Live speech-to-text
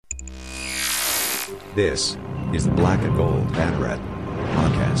This is the Black and Gold Banneret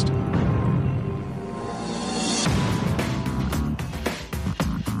podcast.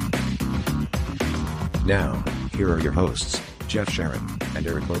 Now, here are your hosts, Jeff Sharon and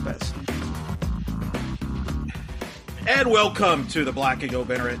Eric Lopez. And welcome to the Black and Gold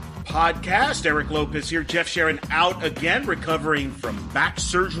Banneret podcast. Eric Lopez here. Jeff Sharon out again, recovering from back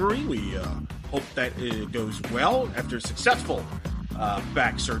surgery. We hope that it goes well after a successful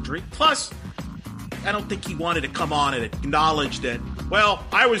back surgery. Plus, I don't think he wanted to come on and acknowledge that, well,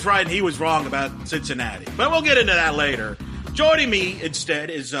 I was right and he was wrong about Cincinnati. But we'll get into that later. Joining me instead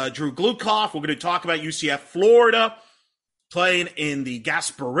is Drew Glukoff. We're going to talk about UCF Florida playing in the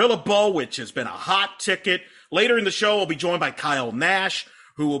Gasparilla Bowl, which has been a hot ticket. Later in the show, we'll be joined by Kyle Nash,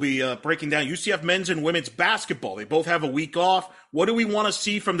 who will be breaking down UCF men's and women's basketball. They both have a week off. What do we want to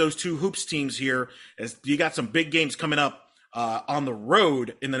see from those two hoops teams here, as you got some big games coming up on the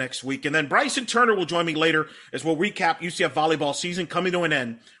road in the next week? And then Bryson Turner will join me later as we'll recap UCF volleyball season coming to an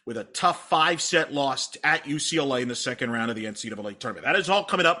end with a tough 5-set loss at UCLA in the second round of the NCAA tournament. That is all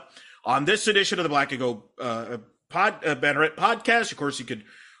coming up on this edition of the Black and Gold Banneret podcast. Of course, you could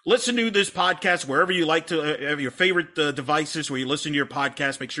listen to this podcast wherever you like to have your favorite devices where you listen to your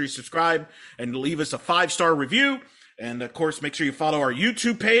podcast. Make sure you subscribe and leave us a 5-star review. And, of course, make sure you follow our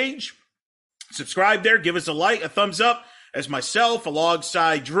YouTube page. Subscribe there. Give us a like, a thumbs up, as myself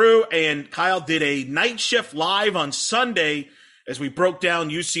alongside Drew and Kyle did a night shift live on Sunday as we broke down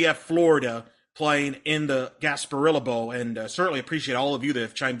UCF Florida playing in the Gasparilla Bowl. And certainly appreciate all of you that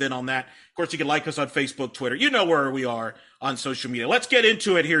have chimed in on that. Of course, you can like us on Facebook, Twitter. You know where we are on social media. Let's get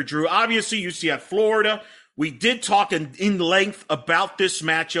into it here, Drew. Obviously, UCF Florida. We did talk in length about this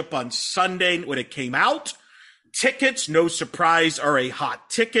matchup on Sunday when it came out. Tickets, no surprise, are a hot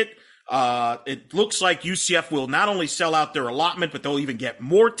ticket. It looks like UCF will not only sell out their allotment, but they'll even get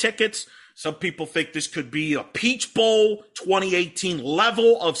more tickets. Some people think this could be a Peach Bowl 2018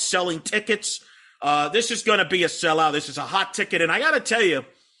 level of selling tickets. This is going to be a sellout. This is a hot ticket. And I got to tell you,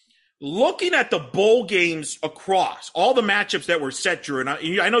 looking at the bowl games across all the matchups that were set, Drew, and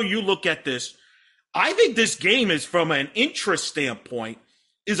I know you look at this, I think this game is, from an interest standpoint,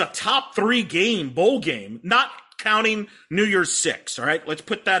 is a top 3 game, bowl game, not counting New Year's 6, all right? Let's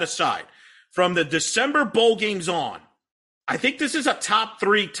put that aside. From the December bowl games on, I think this is a top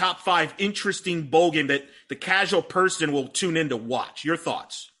 3, top 5 interesting bowl game that the casual person will tune in to watch. Your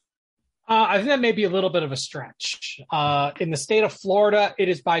thoughts? I think that may be a little bit of a stretch. In the state of Florida, it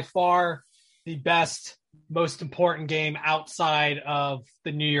is by far the best, most important game outside of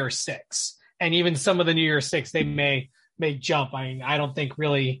the New Year's 6. And even some of the New Year's 6, they may jump. I mean, I don't think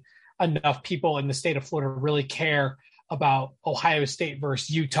really enough people in the state of Florida really care about Ohio State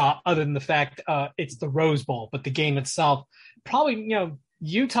versus Utah, other than the fact it's the Rose Bowl. But the game itself, probably,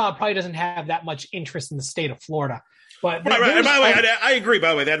 Utah probably doesn't have that much interest in the state of Florida. But right. And by the way, I agree,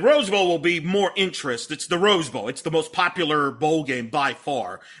 by the way, that Rose Bowl will be more interest. It's the Rose Bowl. It's the most popular bowl game by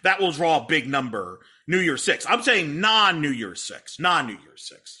far. That will draw a big number. New Year's 6. I'm saying non-New Year's 6. Non-New Year's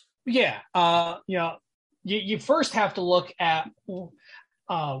 6. Yeah. You first have to look at,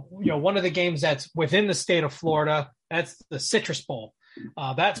 one of the games that's within the state of Florida. That's the Citrus Bowl.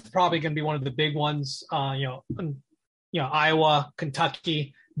 That's probably going to be one of the big ones. Iowa,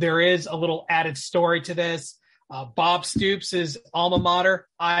 Kentucky. There is a little added story to this. Bob Stoops' alma mater,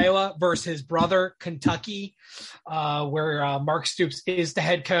 Iowa, versus his brother, Kentucky, where Mark Stoops is the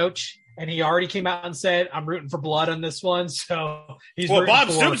head coach. And he already came out and said, I'm rooting for blood on this one. So he's Bob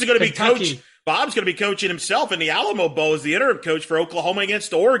Stoops is going to be coach. Bob's going to be coaching himself in the Alamo Bowl as the interim coach for Oklahoma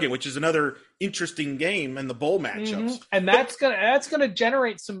against Oregon, which is another interesting game in the bowl matchups. Mm-hmm. And that's going to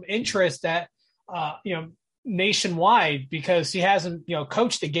generate some interest at, nationwide, because he hasn't,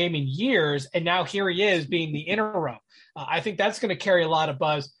 coached a game in years. And now here he is being the interim. I think that's going to carry a lot of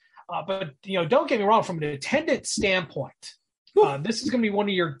buzz. But don't get me wrong, from an attendance standpoint, this is going to be one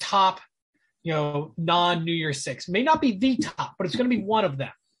of your top, non-New Year's 6. May not be the top, but it's going to be one of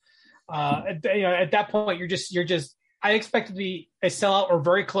them. At that point, you're just. I expect it to be a sellout or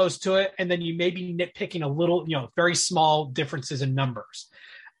very close to it, and then you may be nitpicking a little, very small differences in numbers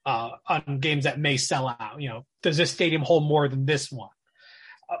on games that may sell out. Does this stadium hold more than this one?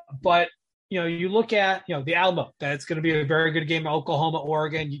 But you look at the Alamo. That's going to be a very good game. Oklahoma,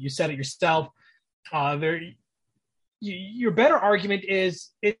 Oregon. You said it yourself. Your better argument is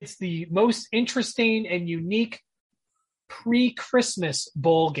it's the most interesting and unique pre-Christmas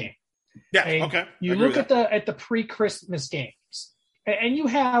bowl game. Yeah, okay. You look at the pre-Christmas games, and you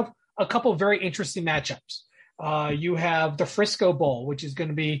have a couple of very interesting matchups. You have the Frisco Bowl, which is going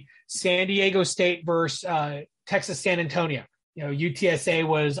to be San Diego State versus Texas San Antonio. UTSA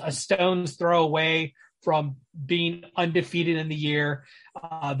was a stone's throw away from being undefeated in the year.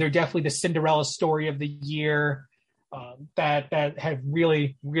 They're definitely the Cinderella story of the year. That have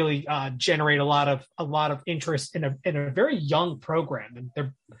really generated a lot of interest in a very young program,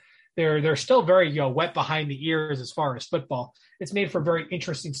 and they're still very wet behind the ears as far as football. It's made for a very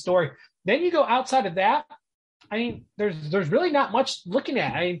interesting story. Then you go outside of that. I mean, there's really not much looking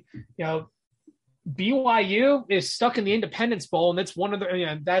at. I mean, BYU is stuck in the Independence Bowl, and that's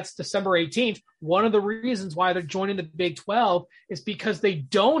that's December 18th. One of the reasons why they're joining the Big 12 is because they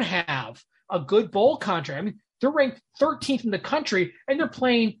don't have a good bowl contract. I mean, they're ranked 13th in the country, and they're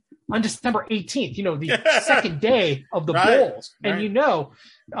playing on December 18th, the second day of the bowls.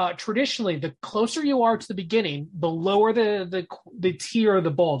 And traditionally, the closer you are to the beginning, the lower the tier of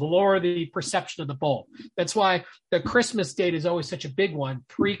the bowl, the lower the perception of the bowl. That's why the Christmas date is always such a big one.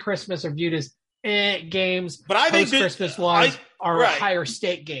 Pre-Christmas are viewed as games, but I think Christmas ones are higher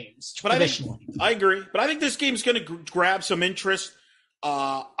stake games traditionally. I agree, but I think this game's going to grab some interest.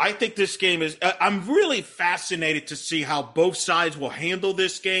 I think this game is I'm really fascinated to see how both sides will handle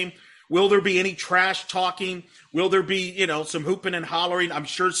this game. Will there be any trash talking? Will there be, some hooping and hollering? I'm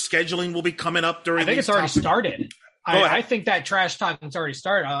sure scheduling will be coming up during. I think it's already started. I think that trash talking's already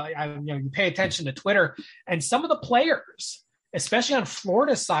started. You pay attention to Twitter, and some of the players, especially on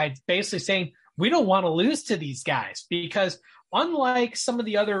Florida's side, basically saying we don't want to lose to these guys, because unlike some of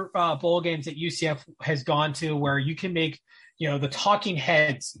the other bowl games that UCF has gone to, where you can make the talking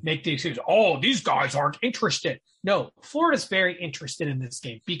heads make the excuse, oh, these guys aren't interested. No, Florida's very interested in this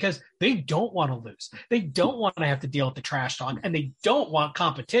game because they don't want to lose. They don't want to have to deal with the trash talk, and they don't want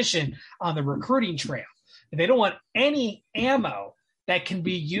competition on the recruiting trail. They don't want any ammo that can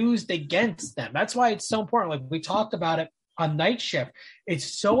be used against them. That's why it's so important. Like we talked about it on Night Shift. It's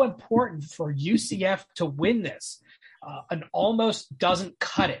so important for UCF to win this. An almost doesn't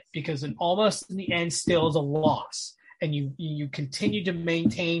cut it, because an almost in the end still is a loss. And you continue to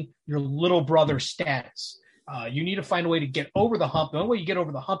maintain your little brother status. You need to find a way to get over the hump. The only way you get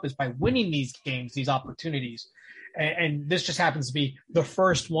over the hump is by winning these games, these opportunities. And this just happens to be the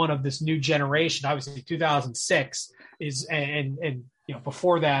first one of this new generation. Obviously, 2006 is, and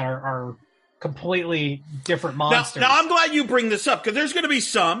before that are completely different monsters. Now I'm glad you bring this up, because there's going to be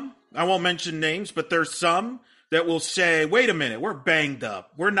some, I won't mention names, but there's some that will say, wait a minute, we're banged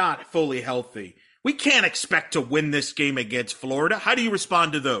up. We're not fully healthy. We can't expect to win this game against Florida. How do you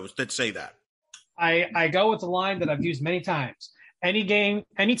respond to those that say that? I go with the line that I've used many times. Any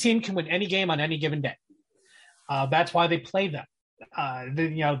team can win any game on any given day. That's why they play them.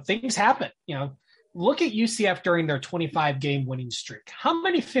 Things happen. Look at UCF during their 25-game winning streak. How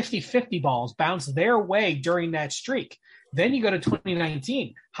many 50-50 balls bounced their way during that streak? Then you go to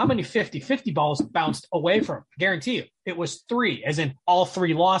 2019. How many 50-50 balls bounced away from them? I guarantee you, it was 3, as in all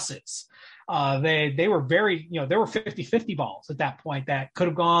 3 losses. They were very, there were 50-50 balls at that point that could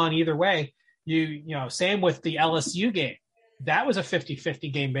have gone either way. Same with the LSU game. That was a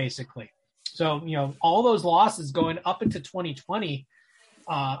 50-50 game, basically. So, all those losses going up into 2020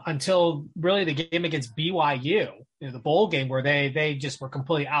 until really the game against BYU, the bowl game where they just were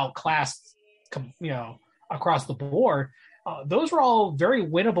completely outclassed, across the board. Those were all very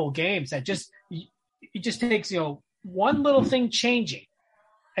winnable games that it just takes, one little thing changing.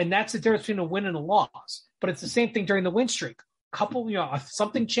 And that's the difference between a win and a loss. But it's the same thing during the win streak. If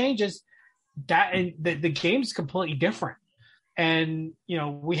something changes, that and the game's completely different. And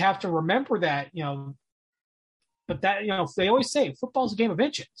we have to remember that. But that they always say football's a game of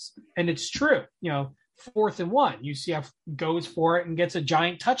inches, and it's true. 4th and 1, UCF goes for it and gets a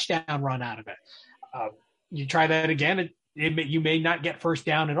giant touchdown run out of it. You try that again, you may not get first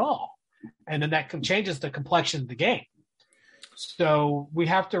down at all, and then that changes the complexion of the game. So we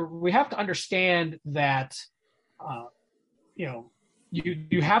have to understand that,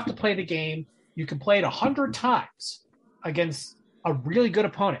 you have to play the game. You can play it 100 times against a really good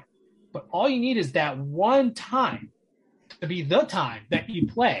opponent, but all you need is that one time to be the time that you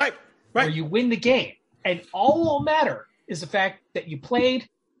play where you win the game. And all will matter is the fact that you played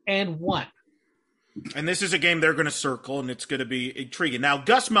and won. And this is a game they're going to circle, and it's going to be intriguing. Now,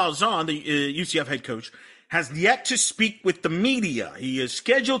 Gus Malzahn, the UCF head coach, has yet to speak with the media. He is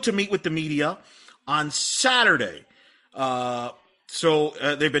scheduled to meet with the media on Saturday. So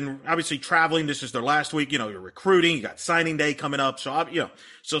they've been obviously traveling. This is their last week. You're recruiting. You got signing day coming up.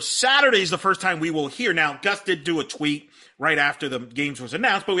 So Saturday is the first time we will hear. Now, Gus did do a tweet right after the games was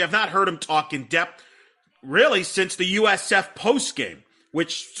announced, but we have not heard him talk in depth really since the USF post game.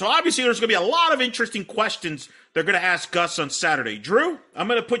 So obviously there's going to be a lot of interesting questions they're going to ask Gus on Saturday. Drew, I'm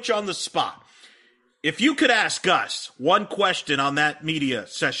going to put you on the spot. If you could ask Gus one question on that media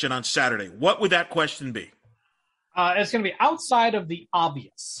session on Saturday, what would that question be? It's going to be outside of the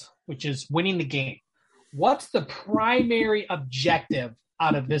obvious, which is winning the game. What's the primary objective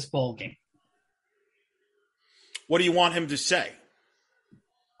out of this bowl game? What do you want him to say?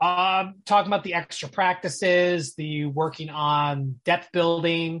 Talking about the extra practices, the working on depth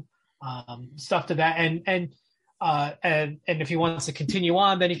building, stuff to that, and if he wants to continue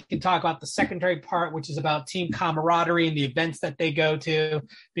on, then he can talk about the secondary part, which is about team camaraderie and the events that they go to.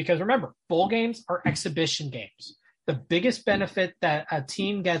 Because remember, bowl games are exhibition games. The biggest benefit that a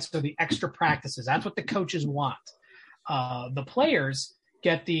team gets are the extra practices. That's what the coaches want. The players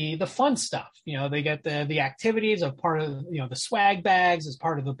get the fun stuff. They get the activities of part of, the swag bags as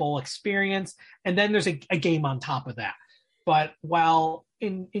part of the bowl experience. And then there's a game on top of that. But while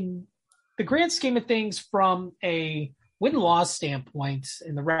in the grand scheme of things, from a win-loss standpoint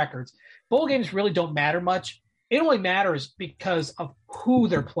in the records, bowl games really don't matter much. It only matters because of who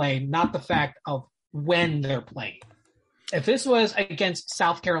they're playing, not the fact of when they're playing. If this was against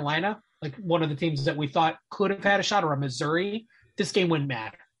South Carolina, like one of the teams that we thought could have had a shot, or a Missouri, this game wouldn't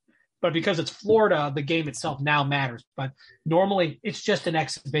matter. But because it's Florida, the game itself now matters. But normally it's just an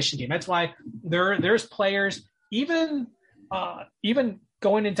exhibition game. That's why there's players, even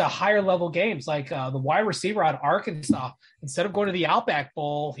going into higher level games, like the wide receiver out of Arkansas, instead of going to the Outback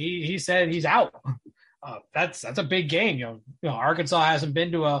Bowl, he said he's out. That's a big game. Arkansas hasn't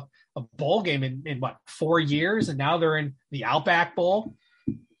been to a bowl game in what, 4 years, and now they're in the Outback Bowl.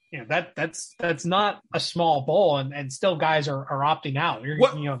 That's not a small bowl, and still guys are opting out.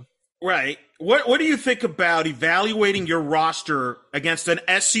 Right. What do you think about evaluating your roster against an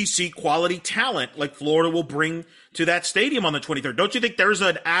SEC quality talent like Florida will bring to that stadium on the 23rd? Don't you think there's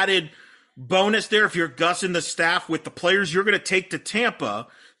an added bonus there if you're Gus and the staff with the players you're going to take to Tampa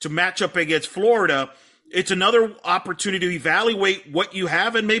to match up against Florida? It's another opportunity to evaluate what you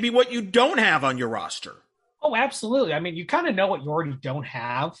have and maybe what you don't have on your roster. Oh, absolutely. I mean, you kind of know what you already don't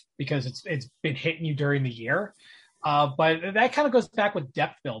have because it's been hitting you during the year. But that kind of goes back with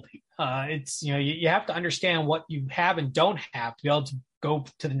depth building. You have to understand what you have and don't have to be able to go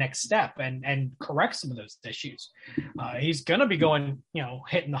to the next step and correct some of those issues. He's going to be going,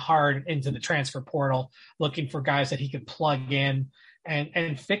 hitting hard into the transfer portal, looking for guys that he could plug in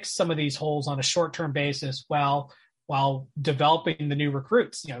and fix some of these holes on a short-term basis while developing the new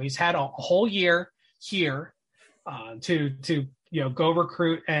recruits. He's had a whole year here to go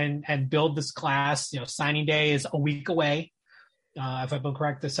recruit and build this class. Signing day is a week away. If I've been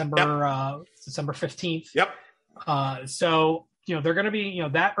correct, December 15th. Yep. So, they're going to be,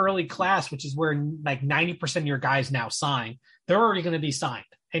 that early class, which is where like 90% of your guys now sign. They're already going to be signed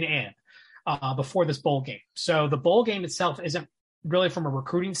and in before this bowl game. So the bowl game itself isn't really, from a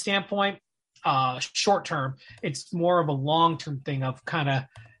recruiting standpoint, short term. It's more of a long-term thing of kind of,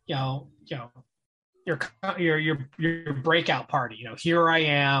 your breakout party. Here I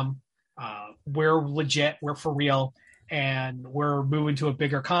am. We're legit. We're for real. And we're moving to a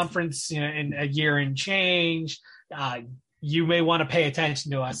bigger conference in a year and change. You may want to pay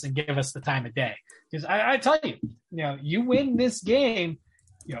attention to us and give us the time of day. Because I tell you, you win this game,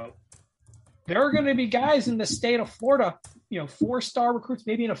 there are going to be guys in the state of Florida, 4-star recruits,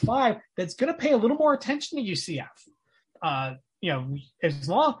 maybe in a 5, that's going to pay a little more attention to UCF. As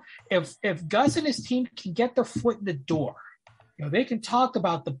long if Gus and his team can get their foot in the door, they can talk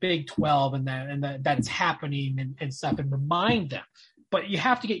about the Big 12 and that it's happening and stuff and remind them. But you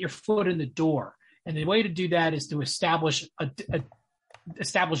have to get your foot in the door, and the way to do that is to establish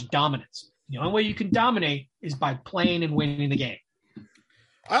dominance. The only way you can dominate is by playing and winning the game.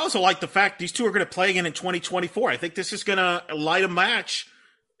 I also like the fact these two are going to play again in 2024. I think this is going to light a match.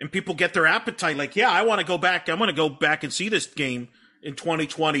 And people get their appetite like, yeah, I want to go back. I'm going to go back and see this game in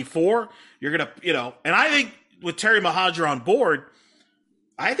 2024. You're going to, and I think with Terry Mohajir on board,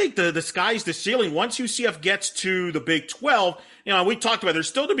 I think the sky's the ceiling. Once UCF gets to the Big 12, we talked about there's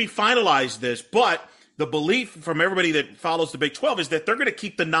still to be finalized this, but the belief from everybody that follows the Big 12 is that they're going to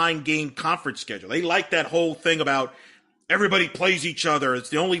keep the 9-game conference schedule. They like that whole thing about everybody plays each other. It's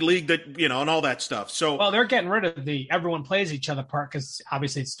the only league that, and all that stuff. So, well, they're getting rid of the everyone plays each other part because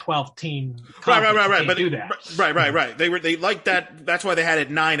obviously it's 12-team. Right. But do that. Right. They like that. That's why they had it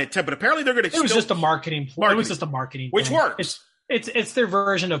 9 and 10. But apparently they're going to. It was just a marketing. It was just a marketing, which thing. works. It's their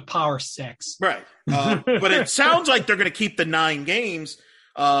version of Power 6. Right. But it sounds like they're going to keep the 9 games,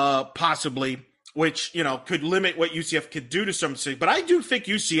 possibly, which could limit what UCF could do to some cities. But I do think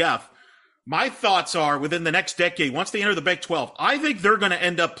UCF. My thoughts are within the next decade, once they enter the Big 12, I think they're going to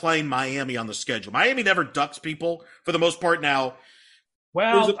end up playing Miami on the schedule. Miami never ducks people for the most part now.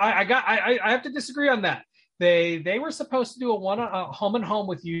 Well, I have to disagree on that. They were supposed to do a home and home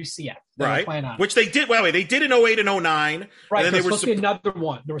with UCF. Right. Which they did. Well, they did in 08 and 09. Right. And there was supposed to be another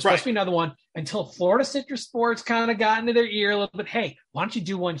one. There was supposed to be another one until Florida Citrus Sports kind of got into their ear a little bit. Hey, why don't you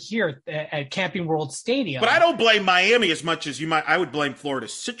do one here at Camping World Stadium? But I don't blame Miami as much as you might. I would blame Florida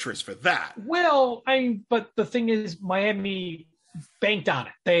Citrus for that. Well, but the thing is, Miami banked on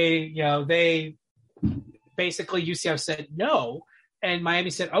it. They basically UCF said no, and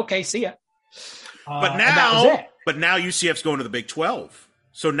Miami said, okay, see ya. But now UCF's going to the Big 12.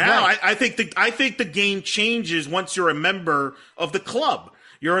 So now I think the game changes once you're a member of the club.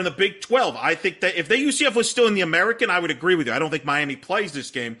 You're in the Big 12. I think that if UCF was still in the American, I would agree with you. I don't think Miami plays this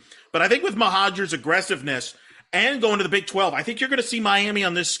game. But I think with Mohajir's aggressiveness and going to the Big 12, I think you're going to see Miami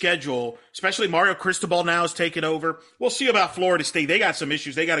on this schedule, especially Mario Cristobal now has taken over. We'll see about Florida State. They got some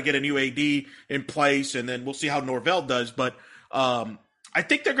issues. They got to get a new AD in place, and then we'll see how Norvell does. But I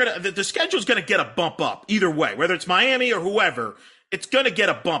think the schedule's going to get a bump up either way, whether it's Miami or whoever. It's going to get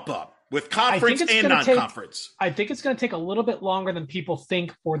a bump up with conference and non-conference. I think it's going to take a little bit longer than people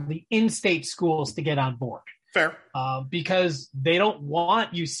think for the in-state schools to get on board. Fair. Because they don't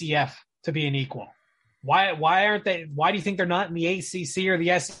want UCF to be an equal. Why aren't they? Why do you think they're not in the ACC or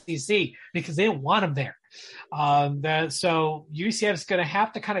the SEC? Because they don't want them there. So UCF is going to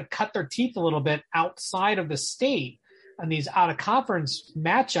have to kind of cut their teeth a little bit outside of the state on these out-of-conference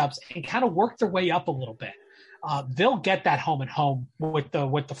matchups and kind of work their way up a little bit. They'll get that home and home with the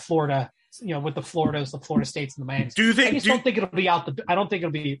Florida, with the Floridas, the Florida States, and the Miamis. I don't think it'll be out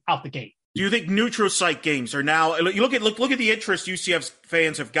the gate. Do you think neutral site games are now? You look at the interest UCF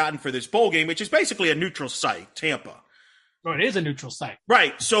fans have gotten for this bowl game, which is basically a neutral site, Tampa. Oh, it is a neutral site,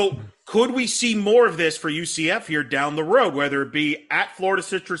 right? So could we see more of this for UCF here down the road, whether it be at Florida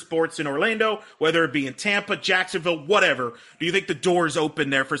Citrus Sports in Orlando, whether it be in Tampa, Jacksonville, whatever? Do you think the door is open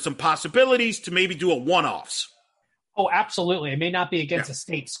there for some possibilities to maybe do a one-offs? Oh, absolutely. It may not be against a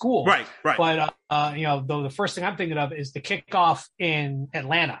state school, right? But though the first thing I'm thinking of is the kickoff in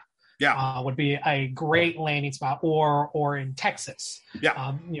Atlanta. Yeah, would be a great landing spot, or in Texas.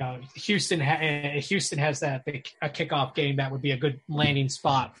 Yeah, Houston has a kickoff game that would be a good landing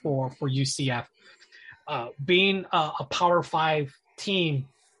spot for UCF. Being a Power 5 team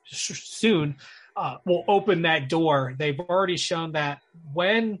soon will open that door. They've already shown that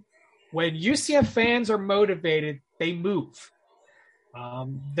when UCF fans are motivated, they move.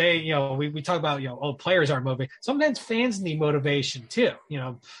 We talk about players aren't motivated. Sometimes fans need motivation too.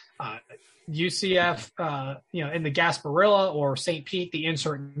 UCF, in the Gasparilla or St. Pete, the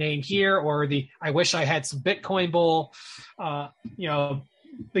insert name here, or the I wish I had some Bitcoin Bowl.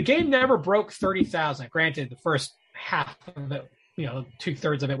 The game never broke 30,000. Granted, the first half of it,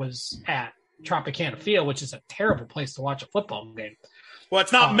 2/3 of it was at Tropicana Field, which is a terrible place to watch a football game. Well,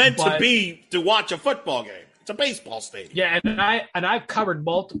 it's not meant to watch a football game. It's a baseball stadium. Yeah, and I've covered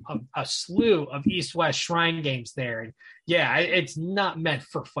a slew of East-West Shrine games there, and it's not meant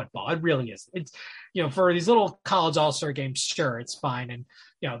for football. It really isn't. It's for these little college all-star games, sure, it's fine. And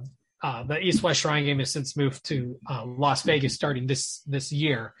the East-West Shrine game has since moved to Las Vegas starting this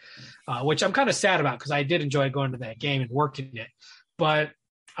year, which I'm kind of sad about because I did enjoy going to that game and working it. But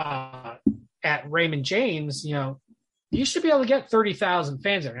at Raymond James, you should be able to get 30,000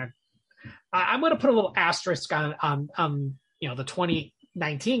 fans there. I'm going to put a little asterisk on the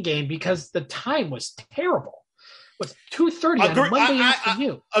 2019 game because the time was terrible. It was 2:30 on a Monday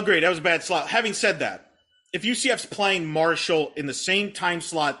afternoon. Agreed. That was a bad slot. Having said that, if UCF's playing Marshall in the same time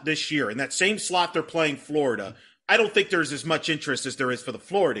slot this year, in that same slot they're playing Florida, I don't think there's as much interest as there is for the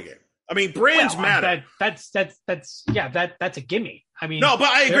Florida game. I mean, brands matter. That's a gimme. I mean, no, but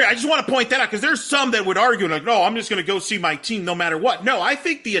I agree. I just want to point that out because there's some that would argue like, no, I'm just going to go see my team no matter what. No, I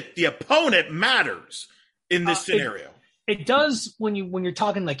think the opponent matters in this scenario. It does when you're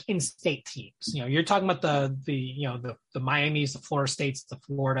talking like in-state teams. You're talking about the Miamis, the Florida States, the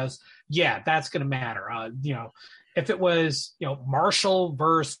Floridas. Yeah, that's going to matter. If it was Marshall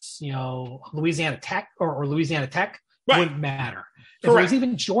versus Louisiana Tech or Louisiana Tech, wouldn't matter. If it was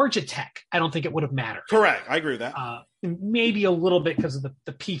even Georgia Tech, I don't think it would have mattered. Correct. I agree with that. Maybe a little bit because of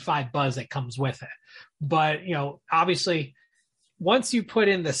the P5 buzz that comes with it. But, obviously, once you put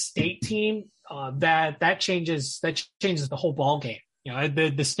in the state team, that changes the whole ball game.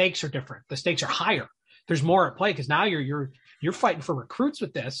 The stakes are different. The stakes are higher. There's more at play because now you're fighting for recruits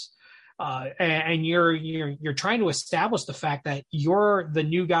with this. And you're trying to establish the fact that you're the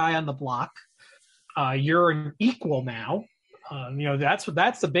new guy on the block. You're an equal now. That's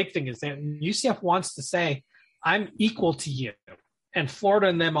the big thing is that UCF wants to say, I'm equal to you. And Florida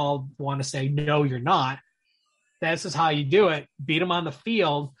and them all want to say, no, you're not. this is how you do it. Beat them on the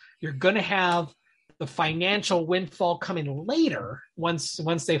field. You're going to have the financial windfall coming later once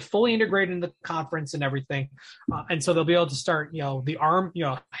they fully integrate into the conference and everything. And so they'll be able to start,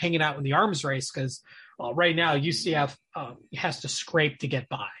 hanging out in the arms race because right now UCF has to scrape to get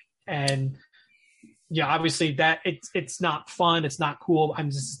by. And obviously that it's not fun. It's not cool.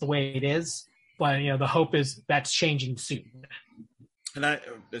 This is the way it is. But, the hope is that's changing soon. And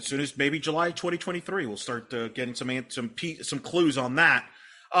as soon as maybe July 2023, we'll start getting some clues on that.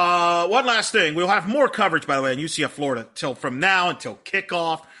 One last thing. We'll have more coverage, by the way, in UCF Florida from now until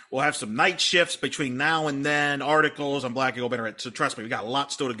kickoff. We'll have some night shifts between now and then, articles on Black and Gold Banneret. So trust me, we got a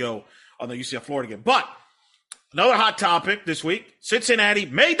lot still to go on the UCF Florida game. But another hot topic this week, Cincinnati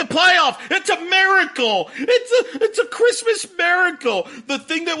made the playoff. It's a miracle. It's a Christmas miracle. The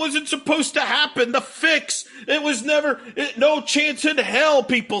thing that wasn't supposed to happen, the fix, it was no chance in hell,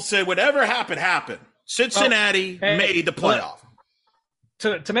 people said, would ever happen. Cincinnati made the playoff.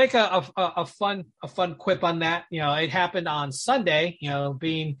 To make a fun quip on that, it happened on Sunday,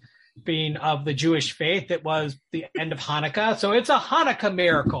 being of the Jewish faith, it was the end of Hanukkah. So it's a Hanukkah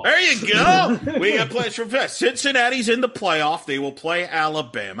miracle. There you go. We got players from Cincinnati's in the playoff. They will play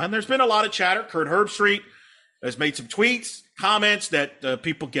Alabama. And there's been a lot of chatter. Kurt Herbstreit has made some tweets, comments that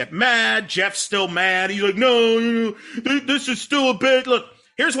people get mad. Jeff's still mad. He's like, no, this is still a bit. Look,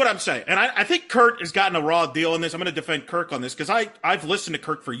 here's what I'm saying. And I think Kurt has gotten a raw deal on this. I'm going to defend Kirk on this because I've listened to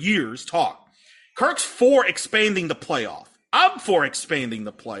Kirk for years talk. Kirk's for expanding the playoff. I'm for expanding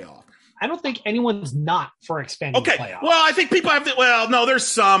the playoff. I don't think anyone's not for expanding the playoff. Well, I think people have to. Well, no, there's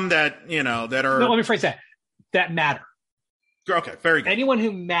some that that are. No, let me phrase that matter. Okay, very good. Anyone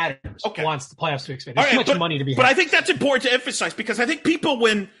who matters wants the playoffs to expand. There's too much money to be had. But I think that's important to emphasize because I think people,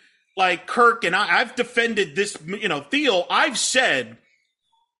 when like Kirk and I've defended this, Theo, I've said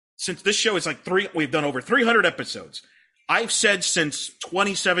since this show is we've done over 300 episodes. I've said since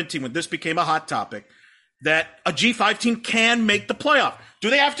 2017 when this became a hot topic that a G5 team can make the playoff.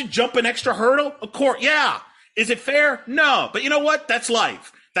 Do they have to jump an extra hurdle? Of course, yeah. Is it fair? No. But you know what? That's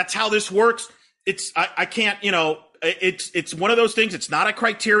life. That's how this works. I can't, it's one of those things. It's not a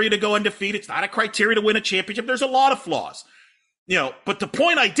criteria to go undefeated. It's not a criteria to win a championship. There's a lot of flaws. But the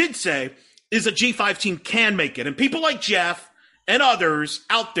point I did say is a G5 team can make it. And people like Jeff and others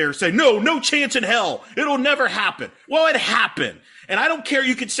out there say, no chance in hell. It'll never happen. Well, it happened. And I don't care.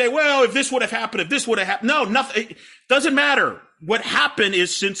 You could say, well, if this would have happened, if this would have happened. No, nothing. It doesn't matter. What happened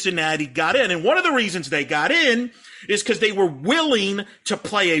is Cincinnati got in. And one of the reasons they got in is because they were willing to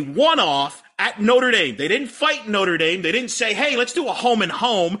play a one-off at Notre Dame. They didn't fight Notre Dame. They didn't say, hey, let's do a home and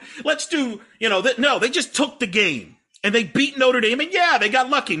home. Let's do, no, they just took the game. And they beat Notre Dame. And yeah, they got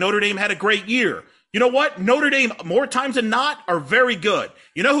lucky. Notre Dame had a great year. You know what? Notre Dame, more times than not, are very good.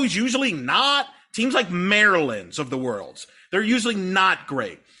 You know who's usually not? Teams like Maryland's of the world. They're usually not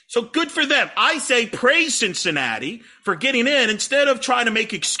great. So good for them. I say praise Cincinnati for getting in instead of trying to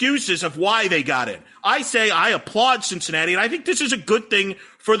make excuses of why they got in. I say I applaud Cincinnati, and I think this is a good thing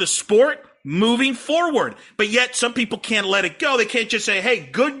for the sport moving forward. But yet some people can't let it go. They can't just say, hey,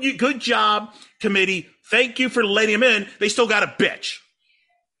 good job, committee. Thank you for letting them in. They still got a bitch.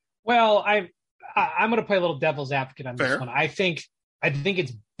 Well, I'm going to play a little devil's advocate on this one. I think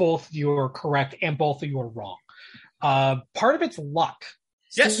it's both you're correct and both of you are wrong. Part of it's luck.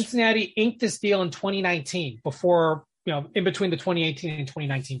 Yes. Cincinnati inked this deal in 2019 before, in between the 2018 and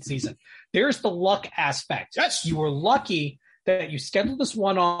 2019 season. There's the luck aspect. Yes. You were lucky that you scheduled this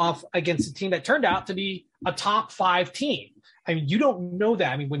one off against a team that turned out to be a top 5 team. I mean, you don't know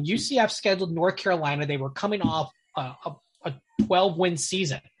that. I mean, when UCF scheduled North Carolina, they were coming off a 12-win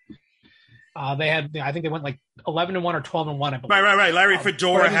season. They had, I think they went 11-1 or 12-1. I believe. Right. Larry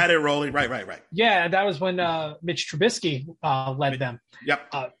Fedora had it rolling. Right. Yeah, that was when Mitch Trubisky led them.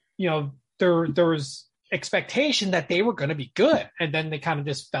 Yep. There was expectation that they were going to be good, and then they kind of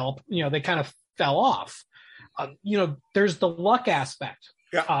just fell. They kind of fell off. There's the luck aspect.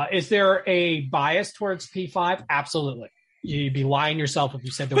 Yeah. Is there a bias towards P5? Absolutely. You'd be lying yourself if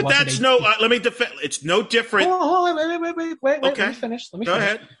you said there wasn't. But that's let me defend. It's no different. Hold on, wait. Okay. Let me finish. Go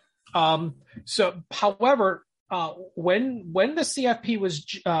ahead. So, however, when the CFP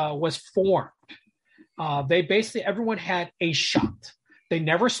was formed, they basically everyone had a shot. They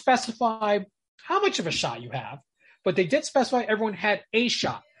never specified how much of a shot you have, but they did specify everyone had a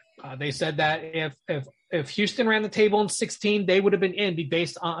shot. They said that if Houston ran the table in 16, they would have been in,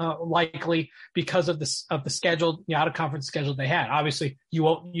 based on likely because of the schedule, the out of conference schedule they had. Obviously,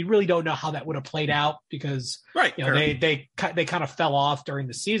 you really don't know how that would have played out because right. They kind of fell off during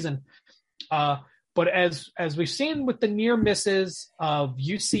the season. But as we've seen with the near misses of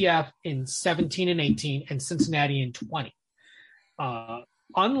UCF in 17 and 18 and Cincinnati in 20,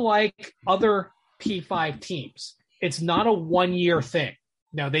 unlike other P5 teams, it's not a 1 year thing.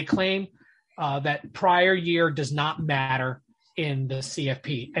 Now, they claim that prior year does not matter in the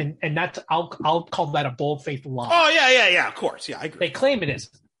CFP, and that's I'll call that a bold-faced lie. Oh yeah, of course, yeah, I agree. They claim it is,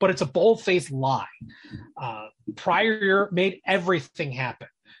 but it's a bold-faced lie. Prior year made everything happen.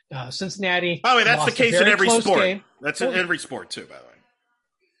 Cincinnati. By the way, that's the case in every sport. Game. That's in every sport too, by the way.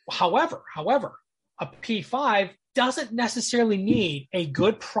 However, a P5 doesn't necessarily need a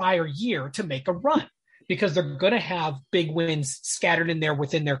good prior year to make a run because they're going to have big wins scattered in there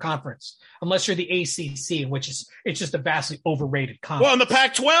within their conference, unless you're the ACC, in which it's just a vastly overrated conference. Well, in the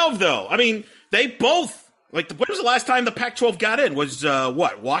Pac-12, though, I mean, they both when was the last time the Pac-12 got in? Was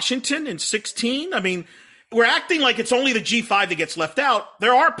Washington in 16? I mean, we're acting like it's only the G5 that gets left out.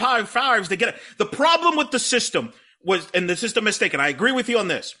 There are Power Fives that get it. The problem with the system was, and the system mistake, and I agree with you on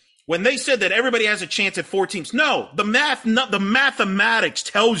this, when they said that everybody has a chance at 4 teams. No, the mathematics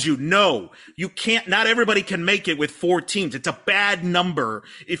tells you no, you can't. Not everybody can make it with 4 teams. It's a bad number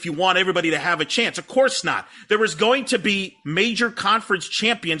if you want everybody to have a chance. Of course not. There was going to be major conference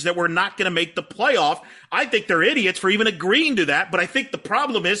champions that were not going to make the playoff. I think they're idiots for even agreeing to that. But I think the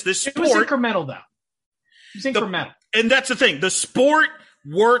problem is this sport. It was incremental, though. It's incremental. And that's the thing. The sport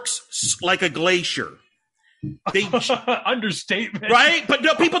works like a glacier. Understatement. Right? But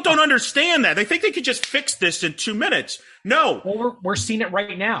no, people don't understand that. They think they could just fix this in 2 minutes. No. Well, we're seeing it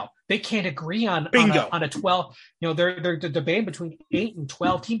right now. They can't agree on a 12. They're debating between 8 and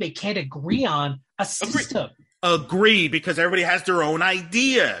 12 team. They can't agree on a system. Agree, because everybody has their own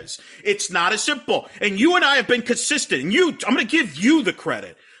ideas. It's not as simple. And you and I have been consistent. And I'm going to give you the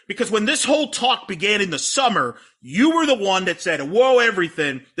credit. Because when this whole talk began in the summer, you were the one that said, whoa,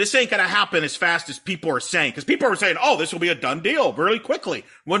 everything, this ain't going to happen as fast as people are saying. Because people are saying, oh, this will be a done deal really quickly.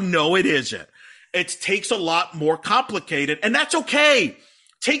 Well, no, it isn't. It takes a lot more complicated, and that's okay.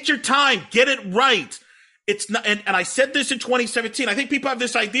 Take your time. Get it right. It's not, and I said this in 2017. I think people have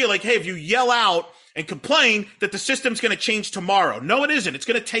this idea like, hey, if you yell out and complain that the system's going to change tomorrow. No, it isn't. It's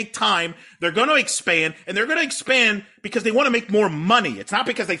going to take time. They're going to expand, and they're going to expand because they want to make more money. It's not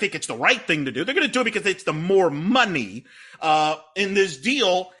because they think it's the right thing to do. They're going to do it because it's the more money in this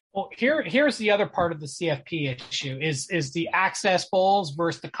deal. Well, here's the other part of the CFP issue is the access bowls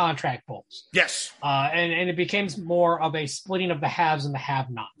versus the contract bowls. Yes. And it becomes more of a splitting of the haves and the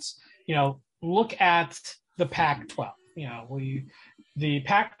have-nots. Look at the Pac-12. The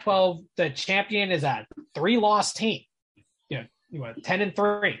Pac-12, the champion is a 3-loss team.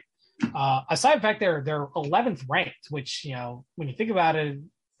 10-3. Aside from the fact they're 11th ranked, which when you think about it,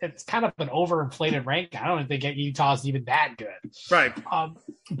 it's kind of an overinflated rank. I don't think Utah's even that good. Right.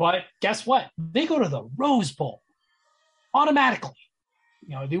 But guess what? They go to the Rose Bowl automatically.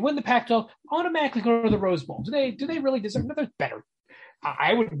 They win the Pac-12, automatically go to the Rose Bowl. Do they really deserve? No, they're better.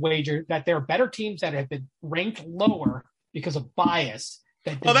 I would wager that there are better teams that have been ranked lower because of bias.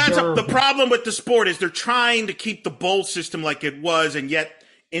 Well, that's the problem with the sport is they're trying to keep the bowl system like it was, and yet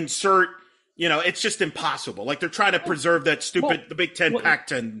insert. It's just impossible. Like they're trying to preserve that stupid the Big Ten,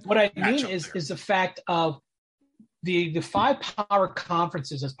 Pac-10. What I mean is the fact of the 5 power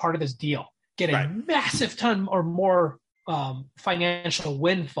conferences as part of this deal get a massive ton or more financial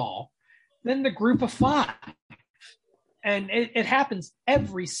windfall than the group of 5, and it happens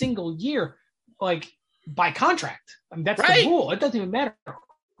every single year, like by contract. I mean, that's the rule. It doesn't even matter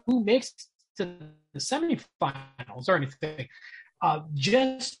who makes to the semifinals or anything.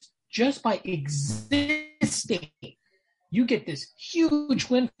 Just by existing, you get this huge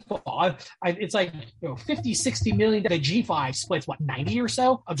windfall. It's like 50, 60 million. The G5 splits, 90 or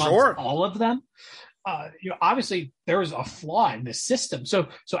so amongst all of them. Obviously there's a flaw in the system. So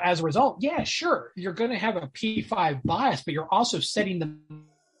as a result, yeah, sure, you're going to have a P5 bias, but you're also setting them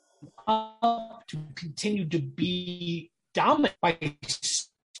up to continue to be dominant by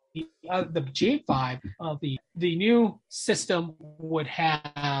the G5. The new system would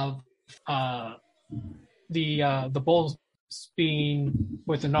have the Bulls being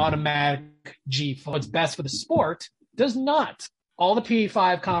with an automatic G5. What's best for the sport does not. All the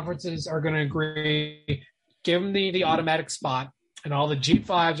P5 conferences are going to agree, give them the automatic spot, and all the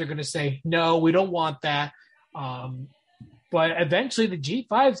G5s are going to say, no, we don't want that. But eventually the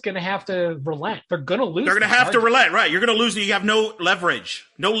G5 is going to have to relent. They're going to lose. They're going to have to relent, right? You're going to lose. You have no leverage.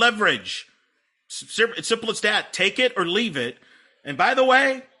 No leverage. It's simple as that. Take it or leave it. And by the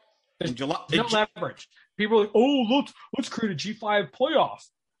way, no leverage. People are like, oh, let's create a G5 playoff.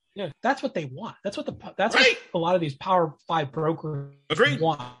 Yeah, that's what they want. That's what a lot of these Power 5 brokers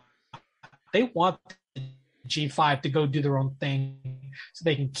want. They want the G5 to go do their own thing so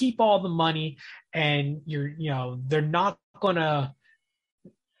they can keep all the money, and they're not going to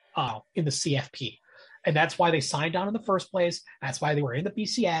in the CFP. And that's why they signed on in the first place. That's why they were in the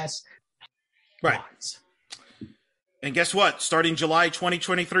BCS. Right. And guess what? Starting July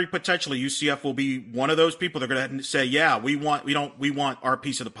 2023, potentially UCF will be one of those people. They're going to say, "Yeah, we want our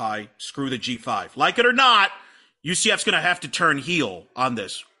piece of the pie. Screw the G5." Like it or not, UCF's going to have to turn heel on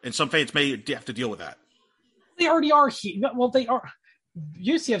this, and some fans may have to deal with that. They already are heel. Well, they are.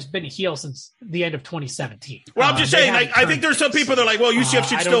 UCF's been a heel since the end of 2017. Well, I'm just saying. I think there's some people that are like, "Well,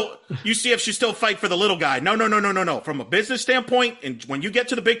 UCF should still fight for the little guy." No. From a business standpoint, and when you get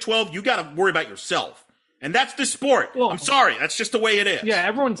to the Big 12, you got to worry about yourself. And that's the sport. Well, I'm sorry. That's just the way it is.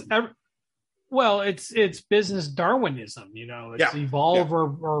 Yeah, it's business Darwinism, It's evolve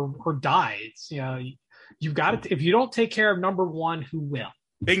or die. It's, you've got to, if you don't take care of number one, who will?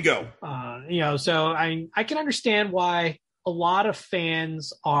 Bingo. So I can understand why a lot of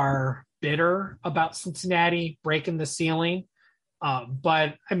fans are bitter about Cincinnati breaking the ceiling.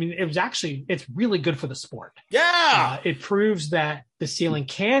 But I mean, it's really good for the sport. Yeah. It proves that the ceiling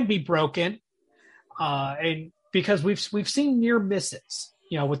can be broken. And because we've seen near misses,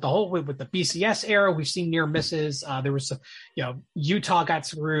 with the BCS era, we've seen near misses. There was some, Utah got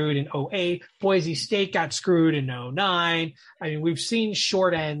screwed in 2008, Boise State got screwed in 2009. I mean, we've seen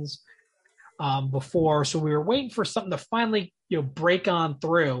short ends before, so we were waiting for something to finally, break on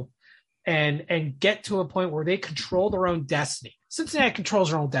through and get to a point where they control their own destiny. Cincinnati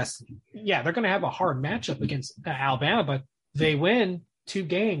controls their own destiny. Yeah, they're going to have a hard matchup against Alabama, but they win 2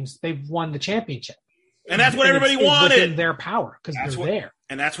 games. They've won the championship. And that's what everybody wanted. It's within their power because they're there.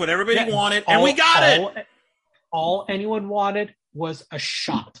 And that's what everybody wanted, and we got it. All anyone wanted was a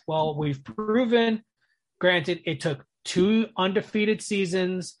shot. Well, we've proven, granted, it took 2 undefeated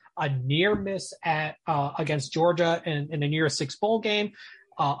seasons, a near miss at against Georgia in a near 6 bowl game,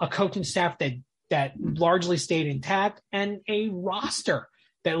 a coaching staff that largely stayed intact, and a roster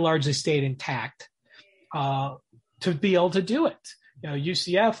that largely stayed intact to be able to do it.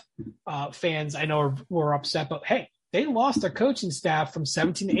 UCF fans, I know, were upset, but hey, they lost their coaching staff from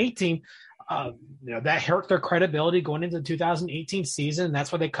 17 to 18. That hurt their credibility going into the 2018 season. And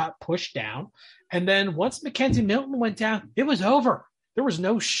that's why they got pushed down. And then once Mackenzie Milton went down, it was over. There was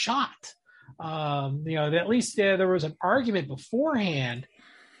no shot. At least there was an argument beforehand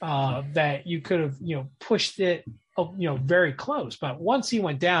that you could have, pushed it, very close. But once he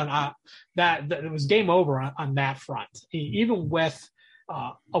went down, that it was game over on that front. Even with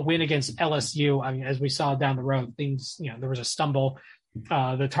a win against LSU, I mean, as we saw down the road, things, there was a stumble.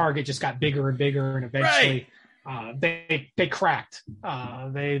 The target just got bigger and bigger, and eventually they cracked.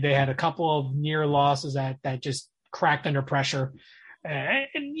 They had a couple of near losses that just cracked under pressure. And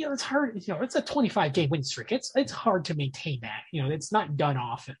it's hard. It's a 25-game win streak. It's hard to maintain that. It's not done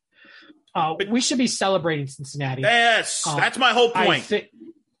often. We should be celebrating Cincinnati. Yes, that's my whole point.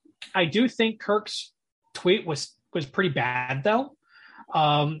 I do think Kirk's tweet was pretty bad, though.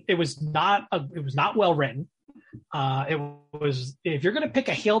 It was not well written. It was, if you're going to pick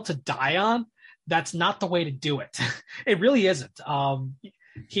a hill to die on, that's not the way to do it. It really isn't.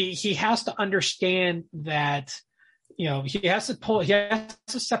 He has to understand that. He has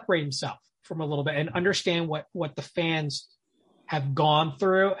to separate himself from a little bit and understand what the fans have gone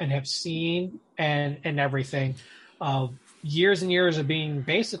through and have seen and everything. Years and years of being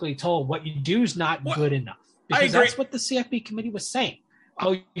basically told what you do is not good enough. Because that's what the CFB committee was saying.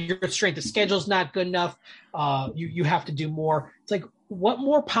 Oh, your strength of schedule is not good enough. You have to do more. It's like, what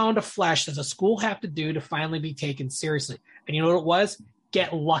more pound of flesh does a school have to do to finally be taken seriously? And you know what it was?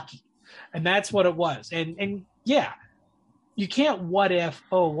 Get lucky. And that's what it was. And yeah, you can't what if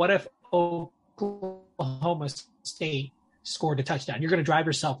Oklahoma State scored a touchdown. You're going to drive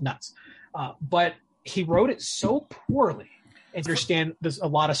yourself nuts. But he wrote it so poorly. And understand there's a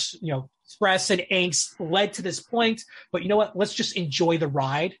lot of, stress and angst led to this point. But you know what? Let's just enjoy the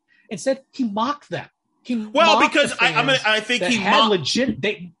ride. Instead, he mocked them. Because I think he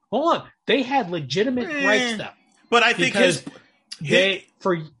mocked. They had legitimate rights though. But I think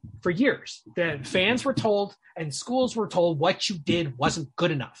for years, the fans were told and schools were told what you did wasn't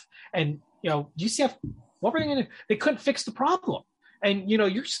good enough. And, UCF, what were they going to do? They couldn't fix the problem. And,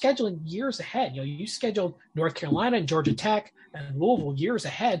 you're scheduling years ahead. You scheduled North Carolina and Georgia Tech and Louisville years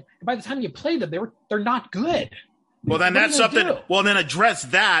ahead. And by the time you play them, they're not good. Well, then that's something. Well, then address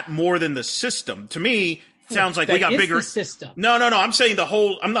that more than the system. To me, it sounds like we got bigger. The system. No. I'm saying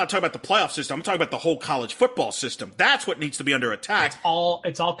I'm not talking about the playoff system. I'm talking about the whole college football system. That's what needs to be under attack.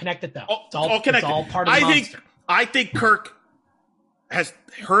 It's all connected, though. It's all connected. It's all part of the monster. I think Kirk has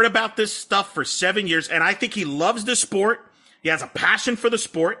heard about this stuff for 7 years, and I think he loves the sport. He has a passion for the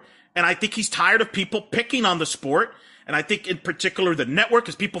sport, and I think he's tired of people picking on the sport. And I think in particular the network,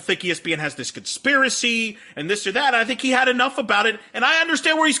 because people think ESPN has this conspiracy and this or that. And I think he had enough about it. And I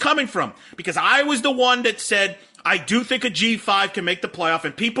understand where he's coming from, because I was the one that said, I do think a G5 can make the playoff,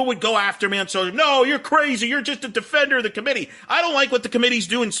 and people would go after me on social. No, you're crazy. You're just a defender of the committee. I don't like what the committees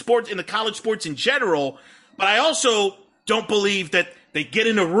do in sports, in the college sports in general. But I also don't believe that they get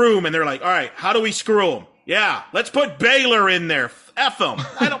in a room and they're like, all right, how do we screw them? Yeah, let's put Baylor in there. F them.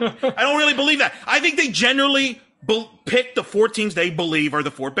 I don't really believe that. I think they generally pick the 4 teams they believe are the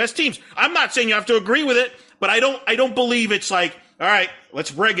 4 best teams. I'm not saying you have to agree with it, but I don't believe it's like, all right,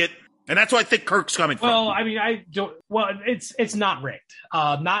 let's rig it. And that's what I think Kirk's coming from. Well, I mean, I don't. Well, it's not rigged.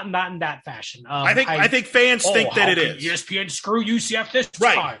 Not in that fashion. I think fans think that it is. ESPN screw UCF this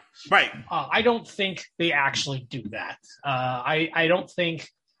time. Right. I don't think they actually do that. I don't think.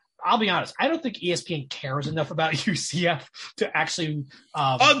 I'll be honest. I don't think ESPN cares enough about UCF to actually.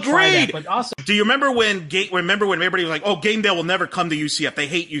 Agreed. But also, do you remember when everybody was like, "Oh, Game Day will never come to UCF. They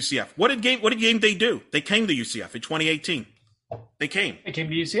hate UCF." What did Game Day do? They came to UCF in 2018. They came to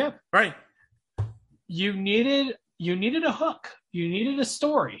UCF. Right. You needed a hook. You needed a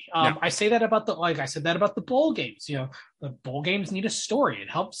story. I said that about the bowl games. You know, the bowl games need a story. It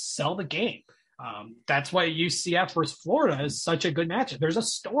helps sell the game. That's why UCF versus Florida is such a good matchup. There's a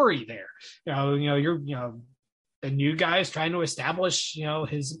story there. The new guy is trying to establish,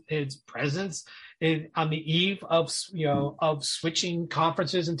 his presence on the eve of switching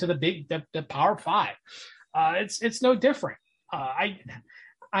conferences into the Power Five. It's no different.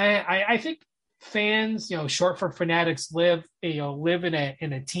 I think fans, short for fanatics, live in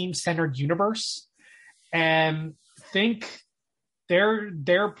a team-centered universe and think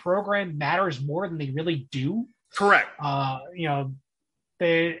their program matters more than they really do. Correct. I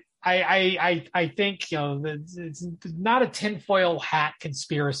think it's not a tinfoil hat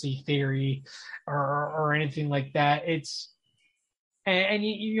conspiracy theory or anything like that. And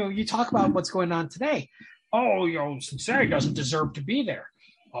you talk about what's going on today. Oh, Cincinnati doesn't deserve to be there.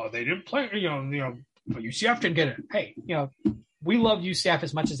 Oh, they didn't play. UCF didn't get it. Hey, we love UCF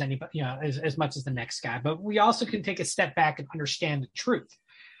as much as anybody, as much as the next guy, but we also can take a step back and understand the truth.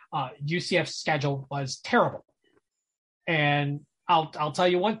 UCF's schedule was terrible, and I'll tell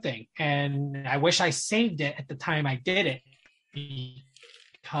you one thing, and I wish I saved it at the time I did it,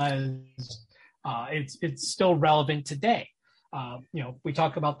 because it's still relevant today. We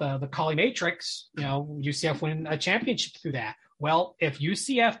talk about the Colley Matrix, UCF win a championship through that. Well, if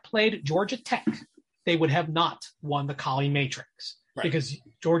UCF played Georgia Tech, they would have not won the Colley Matrix, right? Because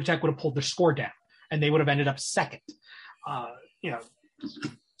Georgia Tech would have pulled their score down and they would have ended up second.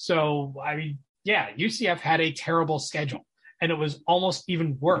 So I mean, yeah, UCF had a terrible schedule and it was almost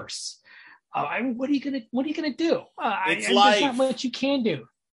even worse. What are you gonna do? There's not much you can do.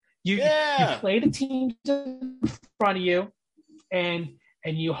 You play the teams in front of you, and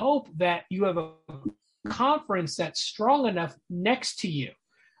you hope that you have a conference that's strong enough next to you.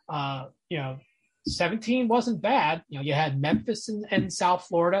 17 wasn't bad. You had Memphis and South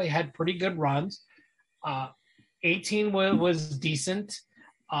Florida. You had pretty good runs. 18 was decent.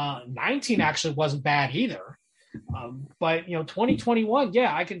 19 actually wasn't bad either. But 2021,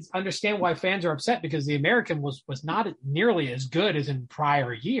 I can understand why fans are upset, because the American was not nearly as good as in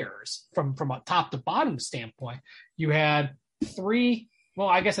prior years from a top to bottom standpoint. You had 3, well,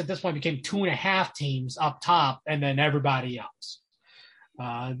 I guess at this point became 2.5 teams up top, and then everybody else.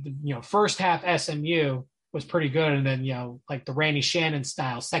 First half SMU was pretty good, and then like the Randy Shannon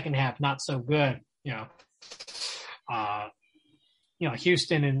style, second half not so good.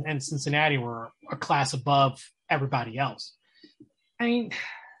 Houston and Cincinnati were a class above everybody else. I mean,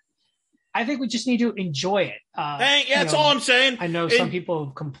 I think we just need to enjoy it. That's all I'm saying. I know some people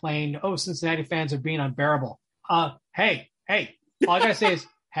have complained, Cincinnati fans are being unbearable. Hey, all I gotta say is,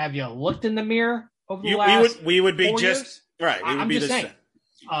 have you looked in the mirror over the last we would be 4 just years? right. We would I'm be just the saying. same.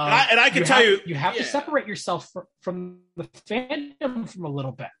 And I can tell you have to separate yourself from the fandom from a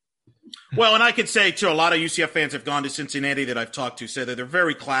little bit. Well, and I could say, too, a lot of UCF fans have gone to Cincinnati that I've talked to, say that they're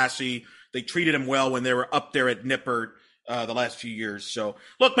very classy. They treated them well when they were up there at Nippert the last few years. So,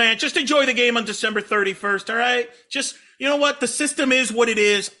 look, man, just enjoy the game on December 31st, all right? Just, you know what? The system is what it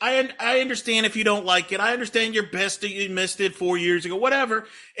is. I understand if you don't like it. I understand you're pissed that you missed it 4 years ago, whatever.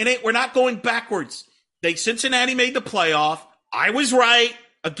 And we're not going backwards. Cincinnati made the playoff. I was right,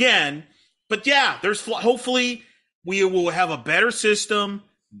 again. But, yeah, hopefully we will have a better system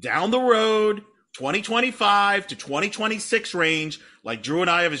down the road, 2025 to 2026 range, like Drew and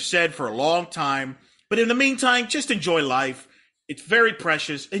I have said for a long time. But in the meantime, just enjoy life. It's very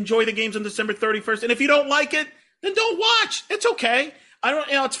precious. Enjoy the games on December 31st. And if you don't like it, then don't watch. It's okay.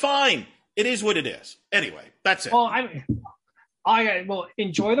 It's fine. It is what it is. Anyway, that's it. Well, I will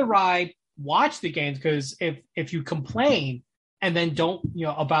enjoy the ride, watch the games, because if you complain and then don't,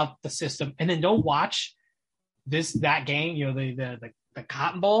 about the system, and then don't watch that game, the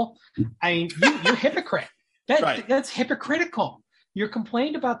Cotton Bowl, I mean, you're hypocrite. That's hypocritical. You're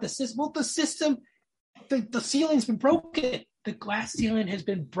complaining about the system. Well, the system, the ceiling's been broken. The glass ceiling has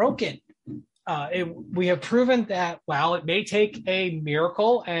been broken. We have proven that while it may take a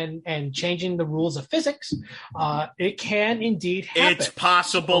miracle and changing the rules of physics, it can indeed happen. It's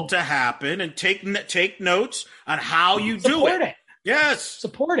possible to happen, and take notes on how you do it. Support it. Yes.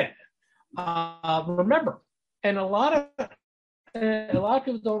 Support it. Remember, and a lot of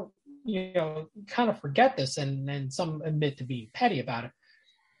people don't, kind of forget this, and some admit to being petty about it.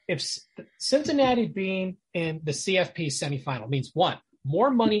 If Cincinnati being in the CFP semifinal means one, more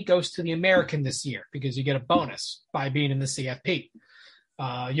money goes to the American this year because you get a bonus by being in the CFP.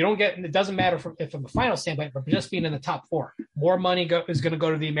 You don't get, it doesn't matter from a final standpoint, but just being in the top four, more money is going to go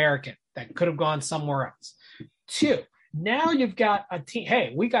to the American that could have gone somewhere else. Two, now you've got a team.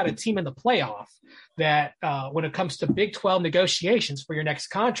 Hey, we got a team in the playoff that when it comes to Big 12 negotiations for your next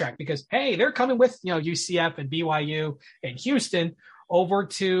contract, because, hey, they're coming with, UCF and BYU and Houston over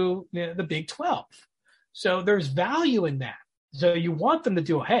to the Big 12. So there's value in that. So you want them to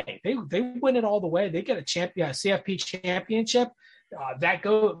do, hey, they win it all the way. They get a CFP championship. That's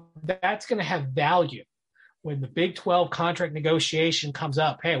going to have value when the Big 12 contract negotiation comes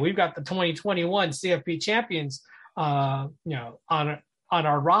up. Hey, we've got the 2021 CFP champions, on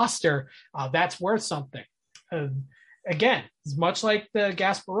our roster. That's worth something. Again, it's much like the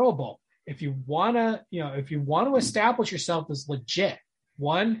Gasparilla Bowl. If you want to establish yourself as legit,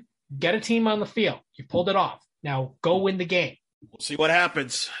 one, get a team on the field. You pulled it off. Now go win the game. We'll see what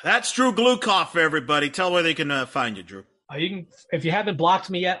happens. That's Drew Glukoff, everybody. Tell where they can find you, Drew. You can, if you haven't blocked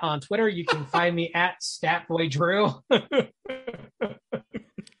me yet on Twitter, you can find me at StatBoyDrew.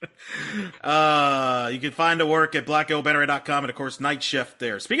 You can find the work at blackgobenneret.com and, of course, Night Shift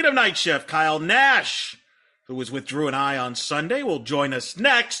there. Speaking of Night Shift, Kyle Nash, who was with Drew and I on Sunday, will join us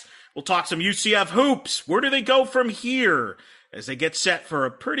next. We'll talk some UCF hoops. Where do they go from here as they get set for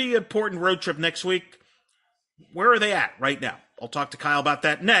a pretty important road trip next week? Where are they at right now? I'll talk to Kyle about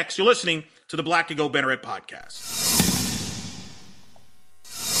that next. You're listening to the Black and Gold Banneret podcast.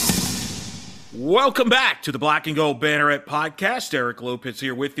 Welcome back to the Black and Gold Banneret podcast. Eric Lopez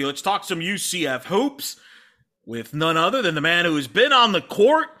here with you. Let's talk some UCF hoops with none other than the man who has been on the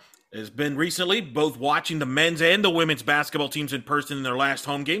court, has been recently both watching the men's and the women's basketball teams in person in their last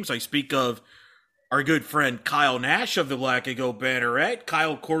home games. I speak of our good friend Kyle Nash of the Black and Gold Banneret.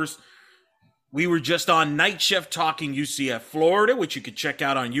 Kyle, of course, we were just on Night Shift talking UCF Florida, which you can check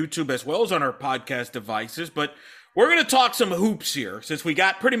out on YouTube as well as on our podcast devices. But we're going to talk some hoops here since we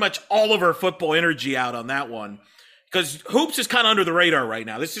got pretty much all of our football energy out on that one. Because hoops is kind of under the radar right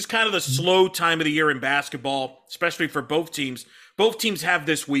now. This is kind of the slow time of the year in basketball, especially for both teams. Both teams have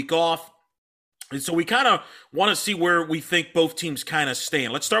this week off. And so we kind of want to see where we think both teams kind of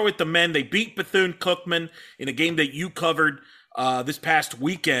stand. Let's start with the men. They beat Bethune-Cookman in a game that you covered this past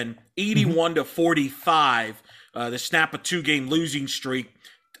weekend, 81-45, to snap a two-game losing streak.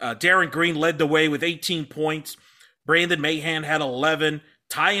 Darren Green led the way with 18 points. Brandon Mahan had 11.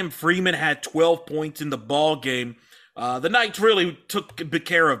 Tyam Freeman had 12 points in the ball game. The Knights really took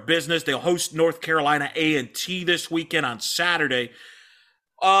care of business. They'll host North Carolina A&T this weekend on Saturday.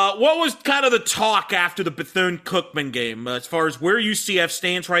 What was kind of the talk after the Bethune-Cookman game as far as where UCF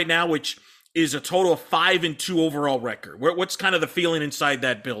stands right now, which is a total of 5-2 overall record? What's kind of the feeling inside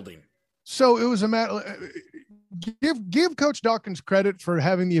that building? So it was a matter. Give Coach Dawkins credit for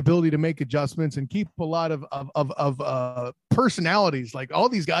having the ability to make adjustments and keep a lot of personalities. Like, all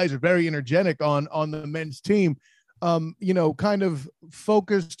these guys are very energetic on the men's team. Kind of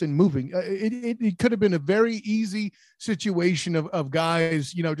focused and moving. It could have been a very easy situation of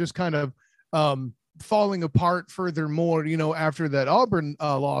guys, just kind of falling apart furthermore, after that Auburn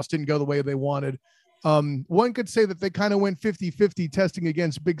loss didn't go the way they wanted. One could say that they kind of went 50-50 testing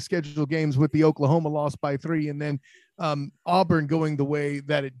against big schedule games with the Oklahoma loss by 3 and then Auburn going the way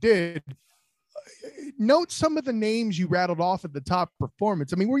that it did. Note some of the names you rattled off at the top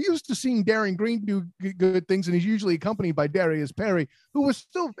performance. I mean, we're used to seeing Darren Green do good things, and he's usually accompanied by Darius Perry, who was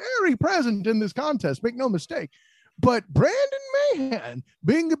still very present in this contest, make no mistake. But Brandon Mahan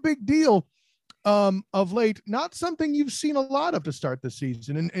being a big deal of late, not something you've seen a lot of to start the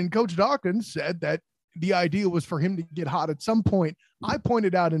season. And Coach Dawkins said that the idea was for him to get hot at some point. I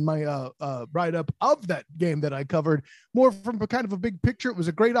pointed out in my write-up of that game that I covered, more from a kind of a big picture. It was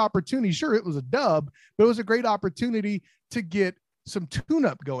a great opportunity. Sure, it was a dub, but it was a great opportunity to get some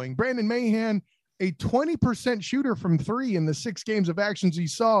tune-up going. Brandon Mahan, a 20% shooter from three in the 6 games of actions he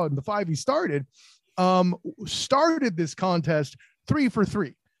saw in the 5 he started this contest 3 for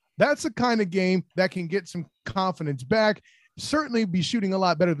 3. That's the kind of game that can get some confidence back. Certainly be shooting a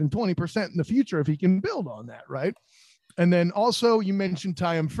lot better than 20% in the future if he can build on that, right? And then also you mentioned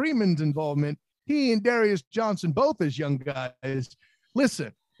Tyum Freeman's involvement. He and Darius Johnson, both as young guys.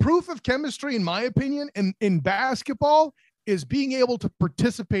 Listen, proof of chemistry, in my opinion, in basketball is being able to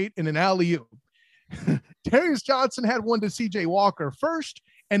participate in an alley-oop. Darius Johnson had one to CJ Walker first,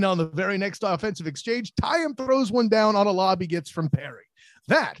 and on the very next offensive exchange, Tyum throws one down on a lob he gets from Perry.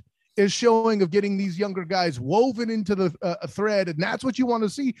 That is showing of getting these younger guys woven into the thread, and that's what you want to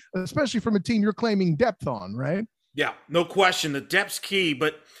see, especially from a team you're claiming depth on, right? Yeah, no question. The depth's key,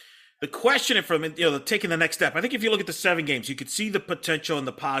 but the question from, taking the next step, I think if you look at the 7 games, you could see the potential and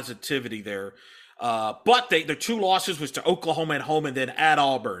the positivity there. But their 2 losses was to Oklahoma at home and then at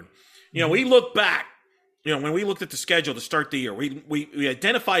Auburn. We look back, when we looked at the schedule to start the year, we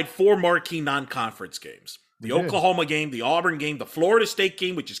identified 4 marquee non-conference games. The Oklahoma game, the Auburn game, the Florida State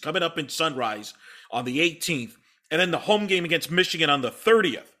game, which is coming up in Sunrise on the 18th, and then the home game against Michigan on the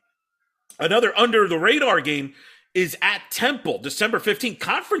 30th. Another under-the-radar game is at Temple, December 15th.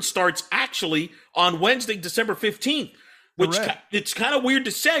 Conference starts actually on Wednesday, December 15th, which it's kind of weird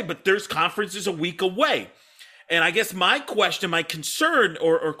to say, but there's conferences a week away. And I guess my question, my concern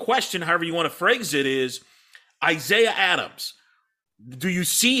or question, however you want to phrase it, is Isaiah Adams. Do you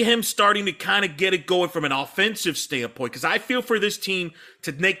see him starting to kind of get it going from an offensive standpoint? Because I feel for this team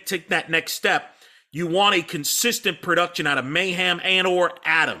to take that next step, you want a consistent production out of Mahan and or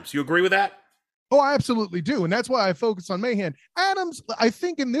Adams. You agree with that? Oh, I absolutely do. And that's why I focus on Mahan. Adams, I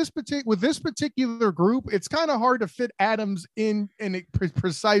think with this particular group, it's kind of hard to fit Adams in a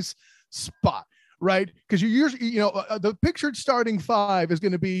precise spot, right? Because you usually, the pictured starting 5 is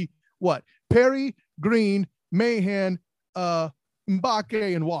going to be what? Perry, Green, Mahan,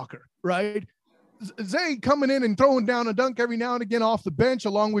 Mbake, and Walker, right? Zay coming in and throwing down a dunk every now and again off the bench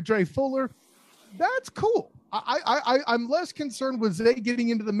along with Dre Fuller. That's cool. I'm less concerned with Zay getting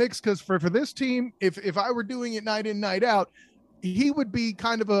into the mix because for this team, if I were doing it night in, night out, he would be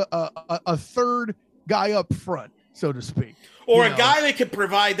kind of a third guy up front, so to speak. Or a guy that could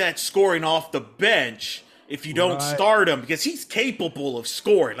provide that scoring off the bench if you don't start him, because he's capable of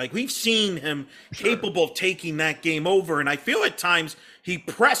scoring. Like, we've seen him capable of taking that game over, and I feel at times he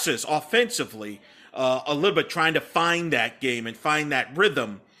presses offensively a little bit, trying to find that game and find that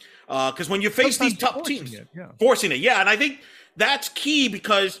rhythm. Because when you face these tough teams, forcing it, and I think that's key,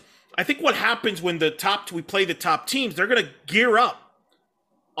 because I think what happens when we play the top teams, they're going to gear up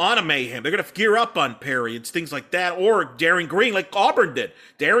on a Mayhem. They're going to gear up on Perry and things like that, or Darren Green, like Auburn did.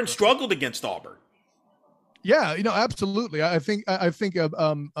 Darren struggled against Auburn. Yeah, absolutely. I think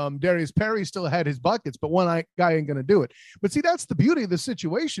Darius Perry still had his buckets, but one guy ain't going to do it. But see, that's the beauty of the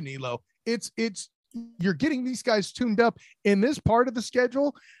situation, Elo. It's you're getting these guys tuned up in this part of the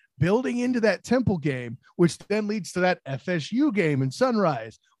schedule, building into that Temple game, which then leads to that FSU game in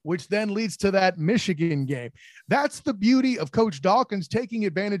Sunrise, which then leads to that Michigan game. That's the beauty of Coach Dawkins taking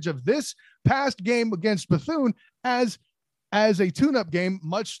advantage of this past game against Bethune as a tune-up game,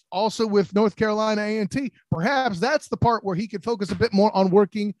 much also with North Carolina A&T. Perhaps that's the part where he could focus a bit more on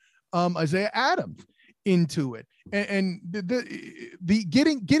working Isaiah Adams into it, and the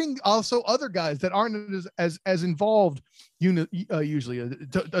getting also other guys that aren't as involved usually.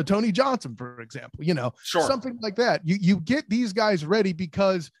 Tony Johnson, for example, something like that. You get these guys ready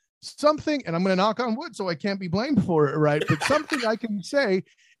because something, and I'm going to knock on wood so I can't be blamed for it, right? But something I can say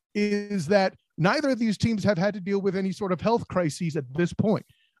is that neither of these teams have had to deal with any sort of health crises at this point.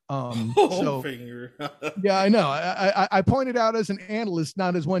 Yeah, I know. I pointed out as an analyst,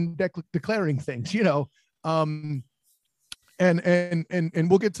 not as one declaring things, and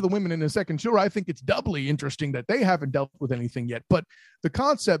we'll get to the women in a second. Sure. I think it's doubly interesting that they haven't dealt with anything yet, but the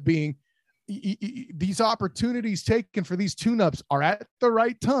concept being these opportunities taken for these tune-ups are at the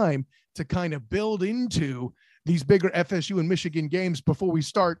right time to kind of build into these bigger FSU and Michigan games before we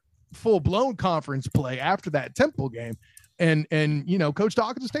start full-blown conference play after that Temple game. And Coach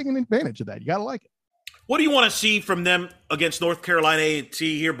Dawkins is taking advantage of that. You got to like it. What do you want to see from them against North Carolina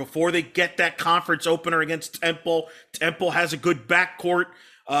A&T here before they get that conference opener against Temple? Temple has a good backcourt.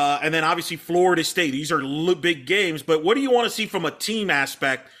 And then obviously Florida State. These are big games. But what do you want to see from a team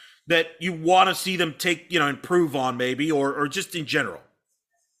aspect that you want to see them improve on maybe, or just in general?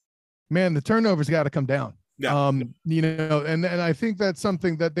 man, the turnovers got to come down. Yeah. And I think that's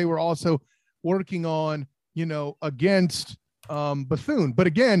something that they were also working on, against Bethune. But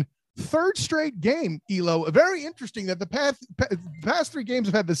again, third straight game, Elo. Very interesting that the past 3 games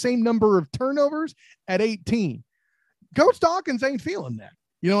have had the same number of turnovers at 18. Coach Dawkins ain't feeling that.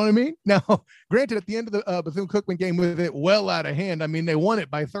 You know what I mean? Now, granted, at the end of the Bethune-Cookman game with it well out of hand, I mean, they won it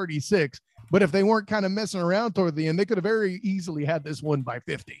by 36. But if they weren't kind of messing around toward the end, they could have very easily had this one by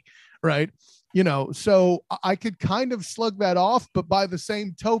 50, right? So I could kind of slug that off. But by the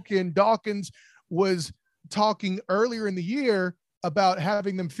same token, Dawkins was talking earlier in the year about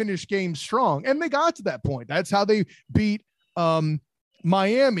having them finish games strong. And they got to that point. That's how they beat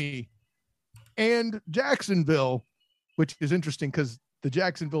Miami and Jacksonville, which is interesting because the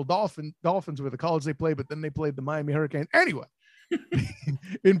Jacksonville Dolphins were the college they played, but then they played the Miami Hurricanes. Anyway,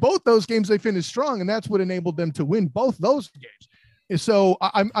 in both those games, they finished strong, and that's what enabled them to win both those games. So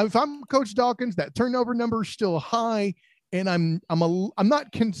if I'm Coach Dawkins, that turnover number is still high, and I'm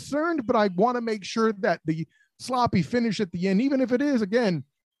not concerned, but I want to make sure that the sloppy finish at the end, even if it is, again,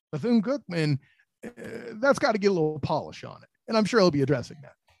 Bethune-Cookman, that's got to get a little polish on it. And I'm sure he'll be addressing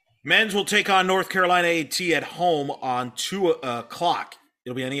that. Men's will take on North Carolina A&T at home on 2 o'clock.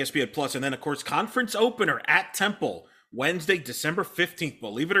 It'll be on ESPN Plus. And then, of course, conference opener at Temple, Wednesday, December 15th.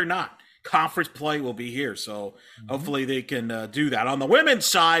 Believe it or not, conference play will be here. So hopefully they can do that. On the women's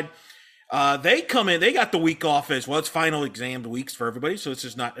side, they come in. They got the week off as well. It's final exam weeks for everybody, so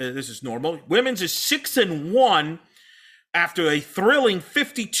this is normal. Women's is 6-1 after a thrilling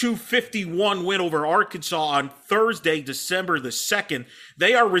 52-51 win over Arkansas on Thursday, December the 2nd.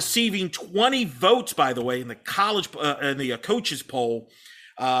 They are receiving 20 votes, by the way, in the coaches poll.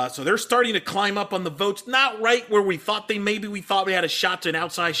 So they're starting to climb up on the votes. Not right where we thought we had a shot to an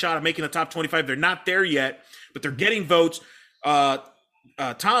outside shot of making the top 25. They're not there yet, but they're getting votes.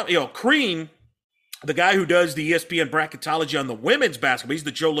 Crean, the guy who does the ESPN bracketology on the women's basketball, he's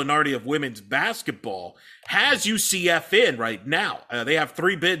the Joe Lunardi of women's basketball, has UCF in right now. They have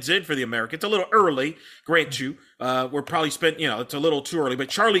 3 bids in for the American. It's a little early, grant you. We're probably it's a little too early, but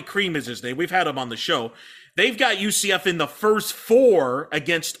Charlie Cream is his name. We've had him on the show. They've got UCF in the first 4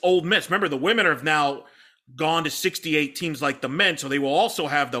 against Ole Miss. Remember, the women have now gone to 68 teams like the men, so they will also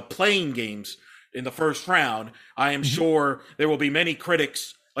have the playing games in the first round. I am sure there will be many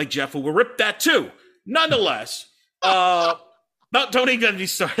critics like Jeff who will rip that too. Nonetheless, don't even get me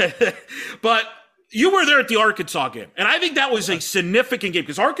started. But you were there at the Arkansas game, and I think that was a significant game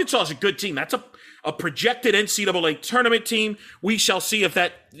because Arkansas is a good team. That's a projected NCAA tournament team. We shall see if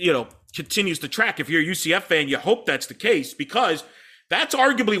that continues to track. If you're a UCF fan, you hope that's the case because that's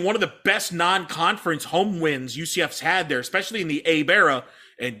arguably one of the best non-conference home wins UCF's had there, especially in the Abe era.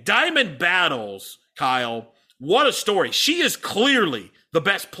 And Diamond Battles, Kyle, what a story. She is clearly the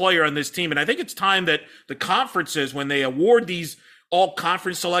best player on this team. And I think it's time that the conferences, when they award these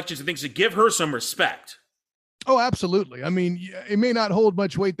all-conference selections and things, to give her some respect. Oh, absolutely. I mean, it may not hold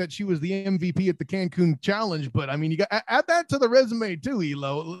much weight that she was the MVP at the Cancun Challenge, but I mean, you got add that to the resume too,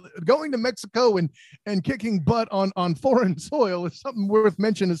 Elo. Going to Mexico and kicking butt on foreign soil is something worth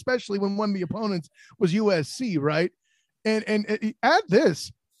mentioning, especially when one of the opponents was USC, right? And add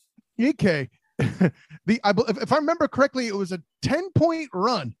this, Ike, if I remember correctly, it was a 10-point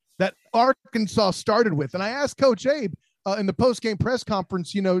run that Arkansas started with. And I asked Coach Abe in the post-game press conference,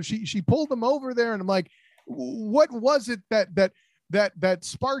 she pulled them over there, and I'm like, what was it that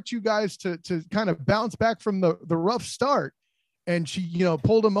sparked you guys to kind of bounce back from the rough start? And she,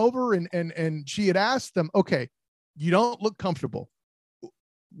 pulled them over and she had asked them, okay, you don't look comfortable.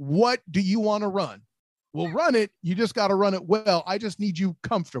 What do you want to run? We'll run it. You just got to run it well. I just need you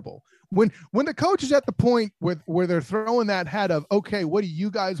comfortable. When the coach is at the point where they're throwing that hat of, okay, what do you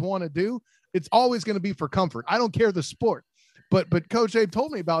guys want to do? It's always going to be for comfort. I don't care the sport. But Coach Abe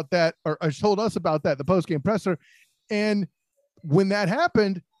told me about that, or told us about that, the post-game presser. And when that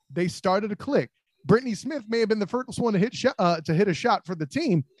happened, they started to click. Brittany Smith may have been the first one to hit a shot for the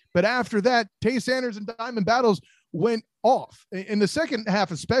team. But after that, Tay Sanders and Diamond Battles went off. In the second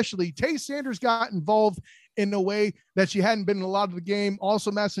half especially, Tay Sanders got involved in a way that she hadn't been in a lot of the game. Also,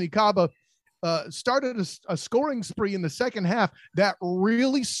 Masani Kaba started a scoring spree in the second half that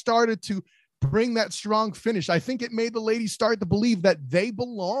really started to bring that strong finish. I think it made the ladies start to believe that they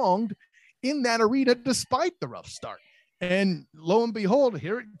belonged in that arena despite the rough start. And lo and behold,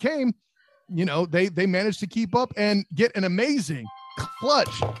 here it came. They managed to keep up and get an amazing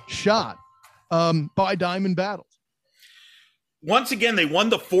clutch shot by Diamond Battles. Once again, they won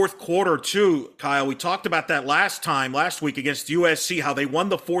the fourth quarter too, Kyle. We talked about that last week against USC, how they won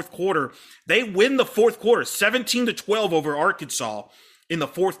the fourth quarter. They win the fourth quarter, 17-12 over Arkansas. in the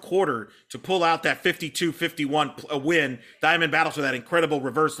fourth quarter to pull out that 52-51 win. Diamond battles with that incredible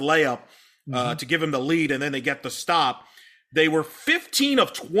reverse layup to give him the lead, and then they get the stop. They were 15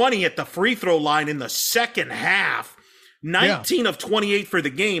 of 20 at the free throw line in the second half, 19 of 28 for the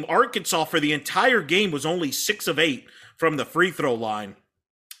game. Arkansas for the entire game was only 6 of 8 from the free throw line.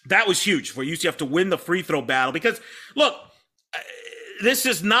 That was huge for UCF to win the free throw battle because, look, this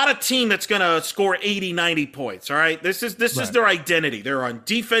is not a team that's going to score 80, 90 points, all right? This is their identity. They're on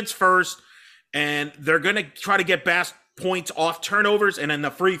defense first, and they're going to try to get fast points off turnovers and then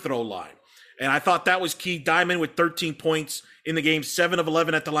the free throw line. And I thought that was key. Diamond with 13 points in the game, 7 of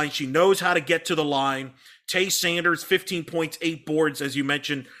 11 at the line. She knows how to get to the line. Tay Sanders, 15 points, 8 boards, as you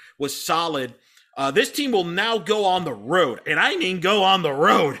mentioned, was solid. This team will now go on the road, and I mean go on the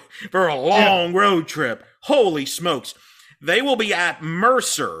road for a long road trip. Holy smokes. They will be at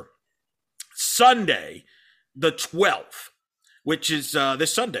Mercer Sunday, the 12th, which is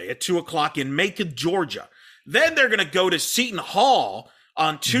this Sunday at 2 o'clock in Macon, Georgia. Then they're going to go to Seton Hall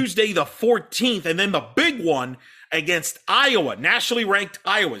on Tuesday, the 14th, and then the big one against Iowa, nationally ranked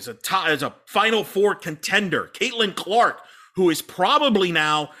Iowa as a Final Four contender. Caitlin Clark, who is probably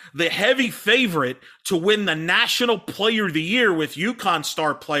now the heavy favorite to win the National Player of the Year, with UConn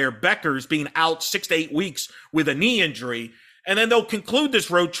star player Beckers being out 6 to 8 weeks with a knee injury. And then they'll conclude this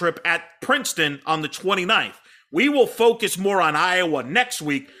road trip at Princeton on the 29th. We will focus more on Iowa next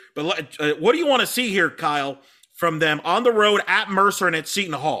week. But what do you want to see here, Kyle, from them on the road at Mercer and at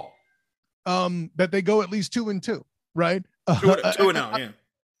Seton Hall? That they go at least 2-2, right? 2-0,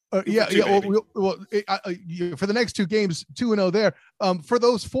 yeah. For the next 2 games, 2-0 there. For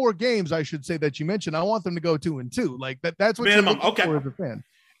those 4 games, I should say, that you mentioned, I want them to go 2-2. Like that's what minimum. You're looking for as a fan.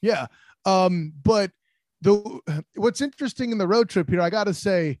 Yeah. But what's interesting in the road trip here, I got to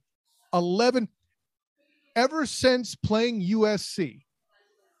say, 11 ever since playing USC,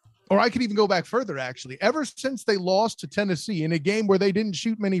 or I could even go back further, actually, ever since they lost to Tennessee in a game where they didn't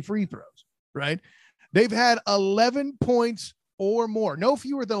shoot many free throws, right? They've had 11 points or more, no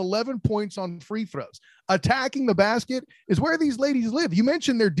fewer than 11 points on free throws. Attacking the basket is where these ladies live. You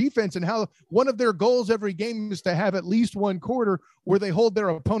mentioned their defense and how one of their goals every game is to have at least one quarter where they hold their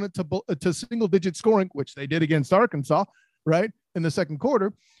opponent to single-digit scoring, which they did against Arkansas, right, in the second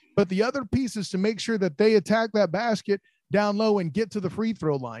quarter. But the other piece is to make sure that they attack that basket down low and get to the free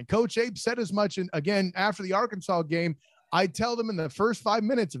throw line. Coach Abe said as much. And again, after the Arkansas game, I tell them in the first 5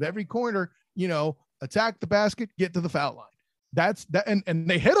 minutes of every corner, attack the basket, get to the foul line. That's that. And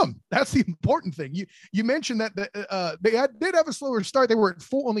they hit them. That's the important thing. You mentioned that they did have a slower start. They were at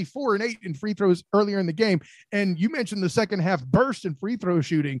only 4 and 8 in free throws earlier in the game. And you mentioned the second half burst in free throw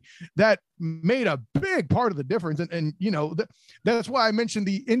shooting that made a big part of the difference. And that's why I mentioned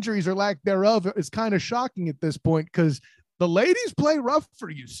the injuries or lack thereof is kind of shocking at this point, because the ladies play rough for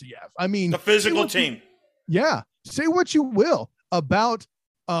UCF. I mean, the physical team. Say what you will about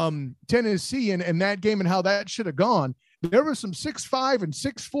Tennessee and that game and how that should have gone. There were some 6'5" and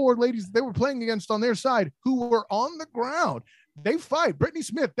 6'4" ladies they were playing against on their side who were on the ground. They fight. Brittany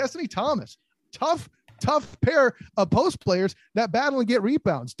Smith, Destiny Thomas, tough pair of post players that battle and get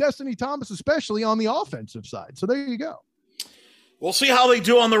rebounds. Destiny Thomas, especially on the offensive side. So there you go. We'll see how they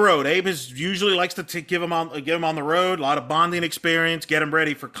do on the road. Abe usually likes to give them on the road. A lot of bonding experience, get them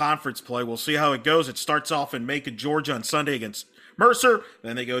ready for conference play. We'll see how it goes. It starts off in Macon, Georgia on Sunday against Mercer.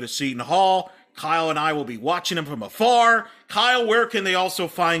 Then they go to Seton Hall. Kyle and I will be watching them from afar. Kyle, where can they also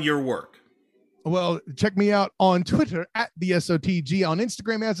find your work? Well, check me out on Twitter at the SOTG, on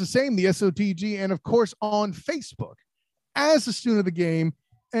Instagram as the same, the SOTG, and of course on Facebook as a student of the game.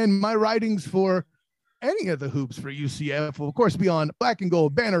 And my writings for any of the hoops for UCF will, of course, be on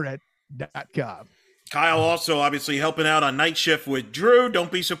blackandgoldbanneret.com. Kyle also obviously helping out on Night Shift with Drew.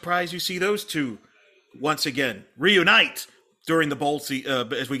 Don't be surprised you see those two once again reunite during the bowl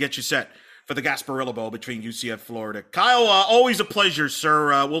as we get you set for the Gasparilla Bowl between UCF Florida. Kyle, always a pleasure,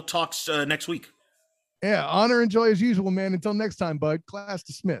 sir. We'll talk next week. Yeah, honor and joy as usual, man. Until next time, bud. Class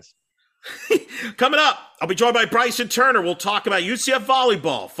dismissed. Coming up, I'll be joined by Bryson Turner. We'll talk about UCF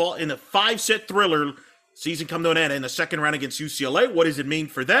volleyball in the 5-set thriller. Season come to an end in the second round against UCLA. What does it mean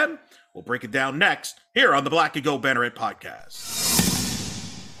for them? We'll break it down next here on the Black and Gold Banneret podcast.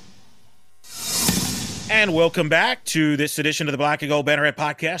 And welcome back to this edition of the Black and Gold Banneret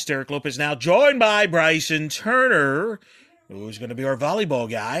podcast. Eric Lopez now joined by Bryson Turner, who's going to be our volleyball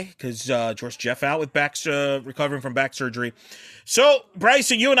guy because George Jeff out with recovering from back surgery. So,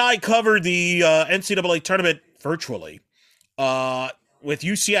 Bryson, you and I covered the NCAA tournament virtually with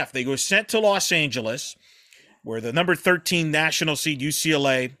UCF. They were sent to Los Angeles, where the number 13 national seed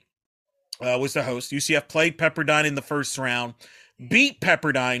UCLA was the host. UCF played Pepperdine in the first round. beat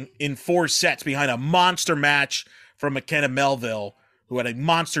Pepperdine in 4 sets behind a monster match from McKenna Melville, who had a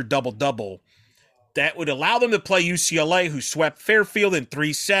monster double-double. That would allow them to play UCLA, who swept Fairfield in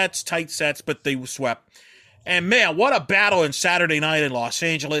 3 sets, tight sets, but they swept. And man, what a battle in Saturday night in Los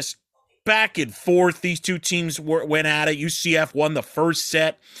Angeles. Back and forth, these two teams went at it. UCF won the first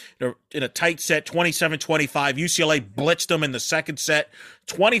set in a tight set, 27-25. UCLA blitzed them in the second set,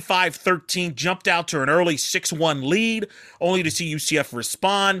 25-13, jumped out to an early 6-1 lead, only to see UCF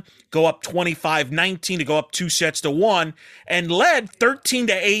respond, go up 25-19 to go up 2-1, and led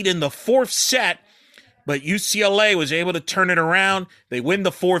 13-8 in the fourth set. But UCLA was able to turn it around. They win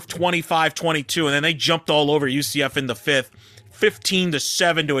the fourth 25-22, and then they jumped all over UCF in the fifth,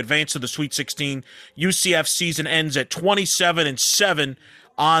 15-7 to advance to the Sweet 16. UCF season ends at 27-7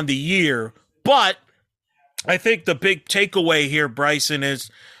 on the year. But I think the big takeaway here, Bryson, is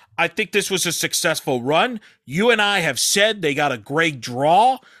I think this was a successful run. You and I have said they got a great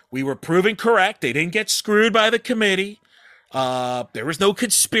draw. We were proven correct. They didn't get screwed by the committee. There was no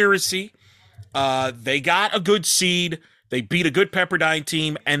conspiracy. They got a good seed. They beat a good Pepperdine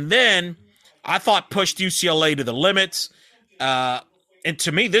team. And then I thought pushed UCLA to the limits. And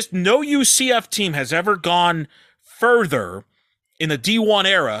to me, no UCF team has ever gone further in the D1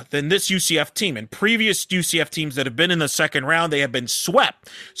 era than this UCF team. And previous UCF teams that have been in the second round, they have been swept.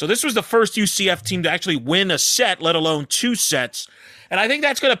 So this was the first UCF team to actually win a set, let alone 2 sets. And I think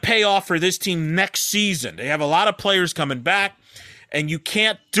that's going to pay off for this team next season. They have a lot of players coming back, and you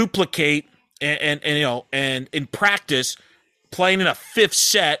can't duplicate and in practice playing in a 5th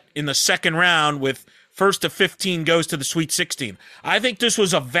set in the second round with first to 15 goes to the Sweet 16. I think this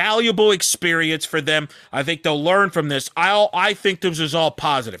was a valuable experience for them. I think they'll learn from this. I think this was all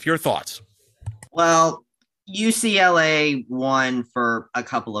positive. Your thoughts? Well, UCLA won for a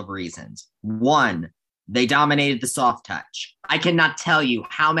couple of reasons. One, they dominated the soft touch. I cannot tell you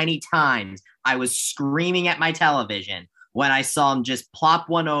how many times I was screaming at my television when I saw him just plop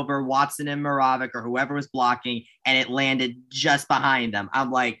one over Watson and Moravec or whoever was blocking, and it landed just behind them.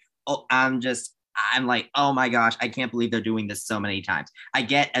 I'm like, oh my gosh, I can't believe they're doing this so many times. I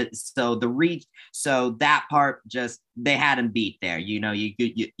get so that part, just they had him beat there. You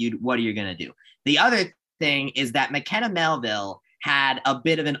what are you gonna do? The other thing is that McKenna Melville had a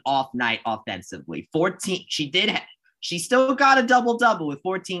bit of an off night offensively. She still got a double with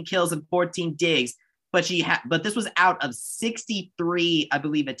 14 kills and 14 digs. But this was out of 63, I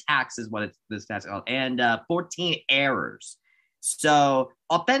believe, attacks is what this stats called, and 14 errors. So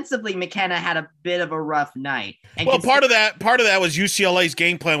offensively, McKenna had a bit of a rough night. And part of that was UCLA's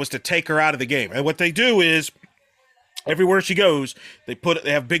game plan was to take her out of the game. And what they do is everywhere she goes, they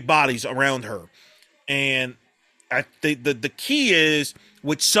have big bodies around her. And the key is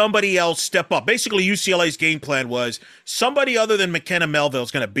would somebody else step up? Basically, UCLA's game plan was somebody other than McKenna Melville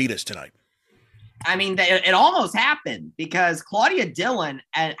is going to beat us tonight. I mean, it almost happened because Claudia Dillon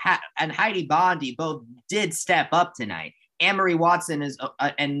and Heidi Bondi both did step up tonight. Anne-Marie Watson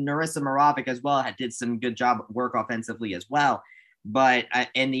and Narissa Moravec as well did some good job work offensively as well. But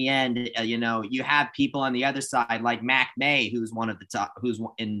in the end, you have people on the other side like Mac May, who's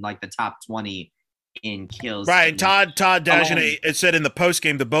in like the top 20 in kills. Right. Todd Dagenet said in the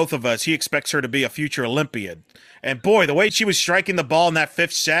postgame to both of us, he expects her to be a future Olympian. And boy, the way she was striking the ball in that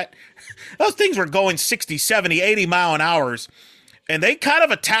 5th set, those things were going 60, 70, 80 mile an hour. And they kind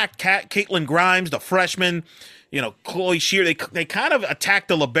of attacked Caitlin Grimes, the freshman, Chloe Shear. They kind of attacked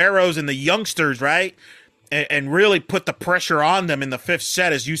the liberos and the youngsters, right? And really put the pressure on them in the 5th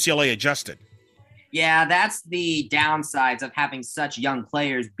set as UCLA adjusted. Yeah, that's the downsides of having such young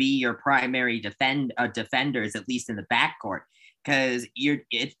players be your primary defenders, at least in the backcourt, because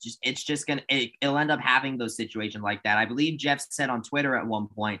it'll end up having those situations like that. I believe Jeff said on Twitter at one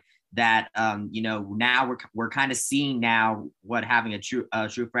point that now we're kind of seeing now what having a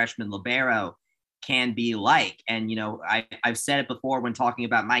true freshman libero can be like. And I've said it before when talking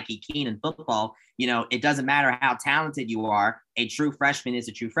about Mikey Keene in football. It doesn't matter how talented you are, a true freshman is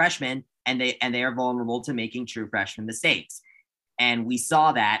a true freshman. And they are vulnerable to making true freshman mistakes, and we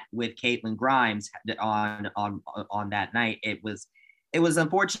saw that with Caitlin Grimes on that night. It was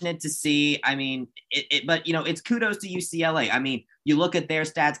unfortunate to see. I mean, but it's kudos to UCLA. I mean, you look at their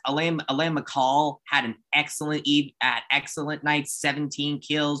stats. Elaine McCall had an excellent night, 17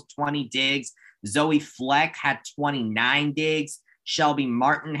 kills, 20 digs. Zoe Fleck had 29 digs. Shelby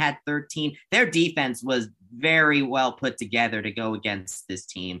Martin had 13. Their defense was very well put together to go against this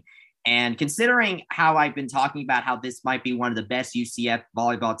team. And considering how I've been talking about how this might be one of the best UCF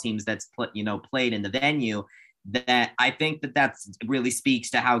volleyball teams that's played in the venue, that I think that really speaks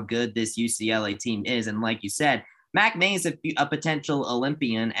to how good this UCLA team is. And like you said, Mac May is a potential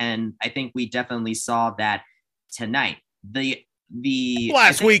Olympian, and I think we definitely saw that tonight. The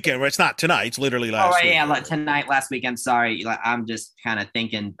last weekend, where it's not tonight, it's literally last week. Yeah, tonight, last week. I'm sorry, I'm just kind of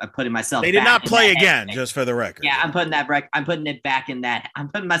thinking of putting myself. They did not play again, just for the record. Yeah, I'm putting it back in that. I'm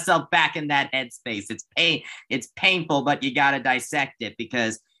putting myself back in that headspace. It's painful, but you got to dissect it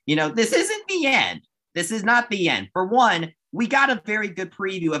because this isn't the end. This is not the end. For one, we got a very good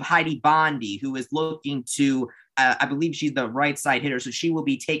preview of Heidi Bondi, who is looking to. I believe she's the right side hitter, so she will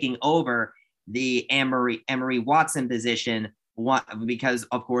be taking over the Emery Watson position. Because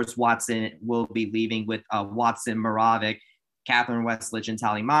of course Watson will be leaving with Watson, Moravec, Catherine Westlich, and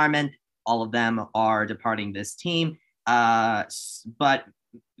Tali Marmon. All of them are departing this team. But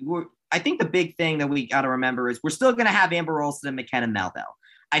I think the big thing that we got to remember is we're still going to have Amber Olsen and McKenna Melville.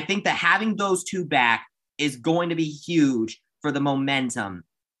 I think that having those two back is going to be huge for the momentum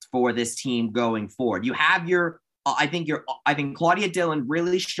for this team going forward. You have I think Claudia Dillon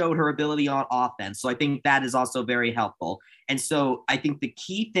really showed her ability on offense. So I think that is also very helpful. And so I think the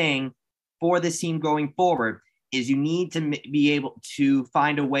key thing for this team going forward is you need to be able to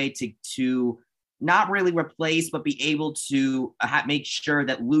find a way to not really replace, but be able to make sure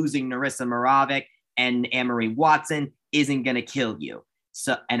that losing Narissa Moravec and Emery Watson isn't going to kill you.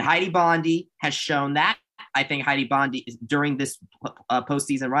 So, and Heidi Bondi has shown that. I think Heidi Bondi, during this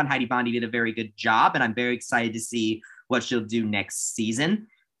postseason run, Heidi Bondi did a very good job, and I'm very excited to see what she'll do next season.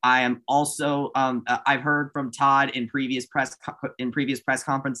 I am also, I've heard from Todd in previous press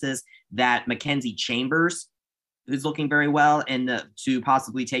conferences that Mackenzie Chambers is looking very well and to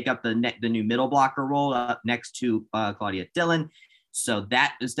possibly take up the new middle blocker role next to Claudia Dillon. So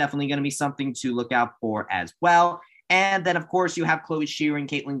that is definitely going to be something to look out for as well. And then, of course, you have Chloe Shearer and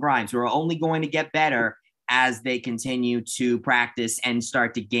Caitlin Grimes, who are only going to get better as they continue to practice and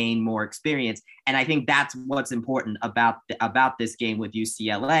start to gain more experience. And I think that's what's important about this game with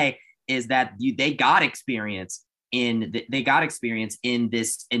UCLA is that they got experience in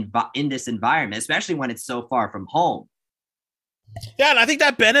this environment, especially when it's so far from home. Yeah, and I think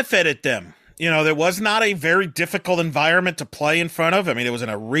that benefited them. There was not a very difficult environment to play in front of. I mean, it was an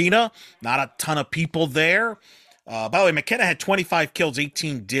arena, not a ton of people there. By the way, McKenna had 25 kills,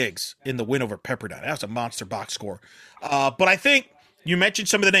 18 digs in the win over Pepperdine. That was a monster box score. But I think you mentioned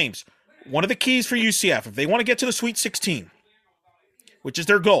some of the names. One of the keys for UCF, if they want to get to the Sweet 16, which is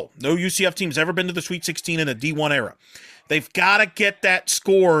their goal, no UCF team has ever been to the Sweet 16 in the D1 era. They've got to get that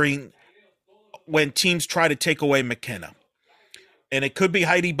scoring when teams try to take away McKenna. And it could be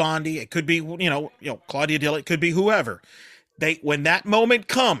Heidi Bondi. It could be, Claudia Dillon. It could be whoever. When that moment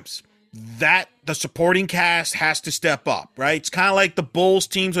comes, that the supporting cast has to step up, right? It's kind of like the Bulls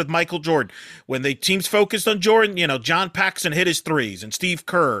teams with Michael Jordan. When the teams focused on Jordan, John Paxson hit his threes and Steve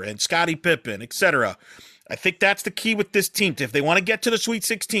Kerr and Scottie Pippen, etc. I think that's the key with this team. If they want to get to the Sweet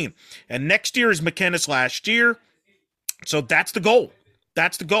 16, and next year is McKenna's last year, so that's the goal.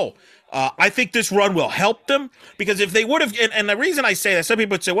 That's the goal. I think this run will help them because if they would have, and the reason I say that, some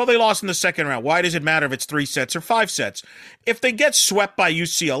people would say, well, they lost in the second round. Why does it matter if it's 3 sets or 5 sets? If they get swept by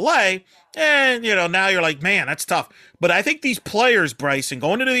UCLA, now you're like, man, that's tough. But I think these players, Bryson,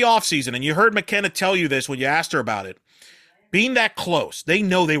 going into the offseason, and you heard McKenna tell you this when you asked her about it, being that close, they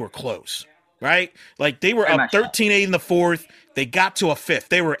know they were close, right? Like they were up 13-8 in the fourth. They got to a fifth.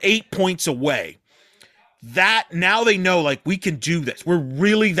 They were 8 points away. That now they know, like, we can do this. We're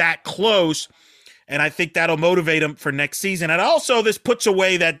really that close, and I think that'll motivate them for next season. And also, this puts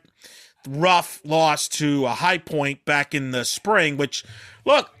away that rough loss to a High Point back in the spring, which,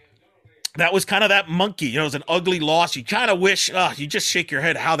 look, that was kind of that monkey. It was an ugly loss. You kind of wish, you just shake your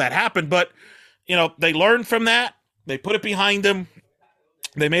head how that happened. But, they learned from that. They put it behind them.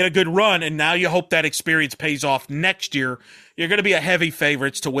 They made a good run, and now you hope that experience pays off next year. You're going to be a heavy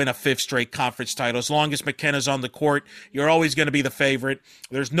favorites to win a 5th straight conference title. As long as McKenna's on the court, you're always going to be the favorite.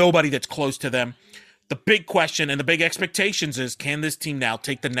 There's nobody that's close to them. The big question and the big expectations is, can this team now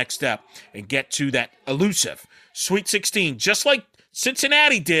take the next step and get to that elusive Sweet 16, just like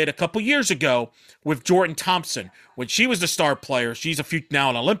Cincinnati did a couple years ago with Jordan Thompson when she was the star player. She's now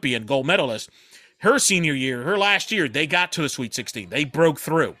an Olympian gold medalist. Her senior year, her last year, they got to the Sweet 16. They broke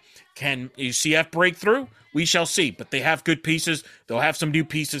through. Can UCF break through? We shall see. But they have good pieces. They'll have some new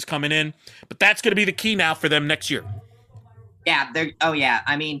pieces coming in. But that's going to be the key now for them next year. Yeah.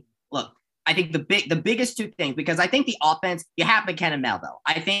 I mean, look, I think the biggest two things, because I think the offense, you have McKenna Melville.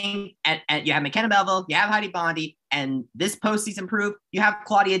 I think and you have McKenna Melville, you have Heidi Bondi, and this postseason proof, you have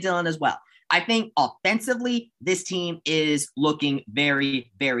Claudia Dillon as well. I think offensively, this team is looking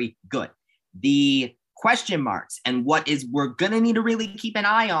very, very good. The question marks and what is we're going to need to really keep an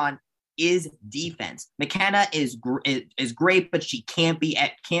eye on is defense. McKenna is great, but she can't be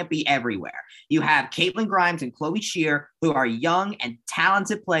everywhere. You have Caitlin Grimes and Chloe Scheer, who are young and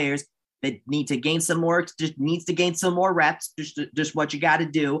talented players that needs to gain some more reps, just what you got to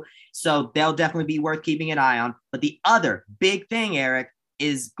do. So they'll definitely be worth keeping an eye on. But the other big thing, Eric,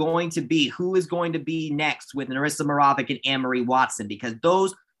 is going to be who is going to be next with Narissa Morovic and Anne-Marie Watson, because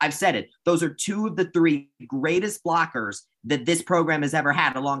those, I've said it, those are two of the three greatest blockers that this program has ever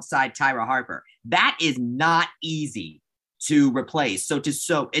had alongside Tyra Harper. That is not easy to replace. So to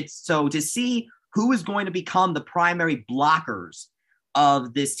see who is going to become the primary blockers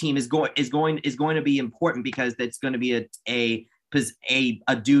of this team is going to be important, because that's going to be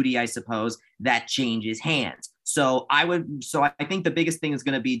a duty, I suppose, that changes hands. So I think the biggest thing is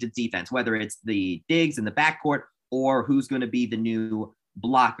going to be the defense, whether it's the digs in the backcourt or who's going to be the new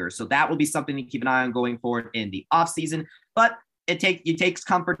blocker. So that will be something to keep an eye on going forward in the offseason. But it takes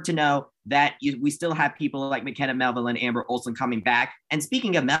comfort to know that we still have people like McKenna Melville and Amber Olsen coming back. And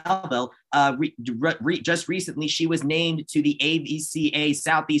speaking of Melville, just recently she was named to the AVCA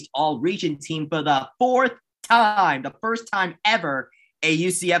Southeast All-Region team for the fourth time, the first time ever a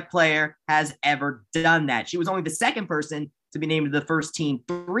UCF player has ever done that. She was only the second person to be named to the first team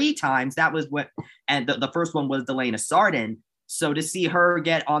 3 times. That was the first one was Delana Sardin. So to see her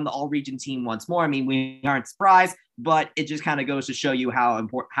get on the all-region team once more, I mean, we aren't surprised, but it just kind of goes to show you how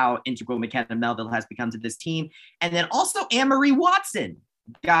integral McKenna Melville has become to this team. And then also Anne-Marie Watson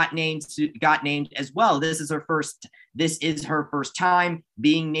got named as well. This is her first time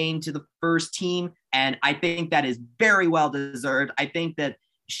being named to the first team, and I think that is very well deserved. I think that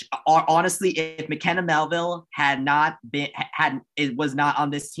honestly, if McKenna Melville was not on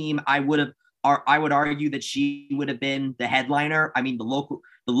this team, I would argue that she would have been the headliner. I mean, the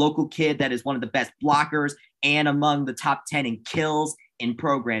local kid that is one of the best blockers and among the top 10 in kills in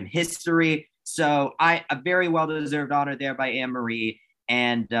program history. So a very well-deserved honor there by Anne-Marie,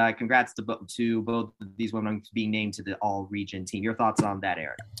 and congrats to both of these women being named to the all-region team. Your thoughts on that,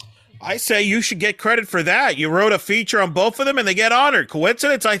 Eric? I say you should get credit for that. You wrote a feature on both of them and they get honored.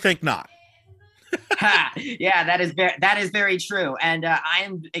 Coincidence? I think not. Yeah, that is very true. And I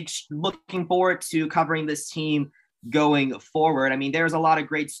am looking forward to covering this team going forward. I mean, there's a lot of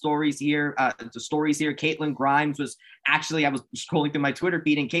great stories here. Caitlin Grimes was actually, I was scrolling through my Twitter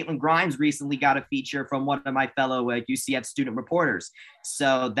feed, and Caitlin Grimes recently got a feature from one of my fellow UCF student reporters.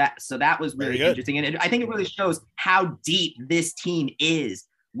 So that was really interesting. And I think it really shows how deep this team is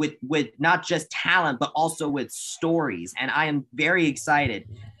with not just talent, but also with stories. And I am very excited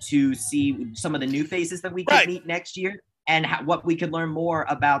to see some of the new faces that we could meet next year, and what we could learn more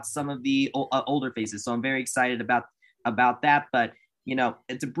about some of the older faces. So I'm very excited about that. But you know,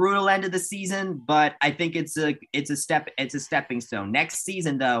 it's a brutal end of the season, but I think it's a stepping stone. Next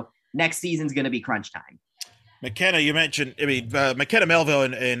season's going to be crunch time. McKenna, you mentioned, McKenna Melville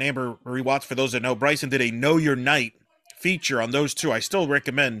and Anne-Marie Watson, for those that know, Bryson did a Know Your Night feature on those two. I still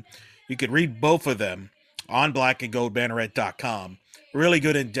recommend you could read both of them on blackandgoldbanneret.com. Really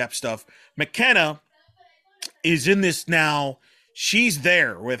good in-depth stuff. McKenna is in this now. She's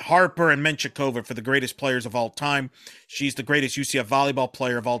there with Harper and Menchikova for the greatest players of all time. She's the greatest UCF volleyball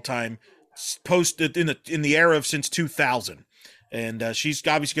player of all time, posted in the era of since 2000. And she's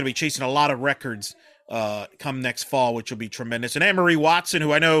obviously going to be chasing a lot of records come next fall, which will be tremendous. And Anne-Marie Watson,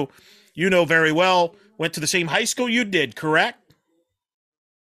 who I know you know very well, went to the same high school you did, correct?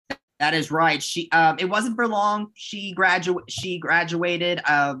 That is right. She it wasn't for long. She graduated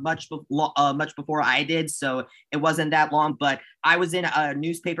much before I did, so it wasn't that long. But I was in a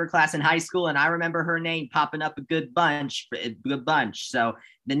newspaper class in high school, and I remember her name popping up a good bunch. So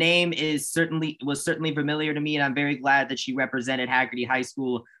the name was certainly familiar to me, and I'm very glad that she represented Haggerty High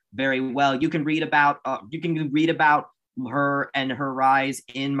School very well. You can read about her and her rise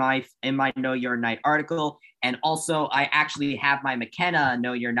in my Know Your Night article. And also, I actually have my McKenna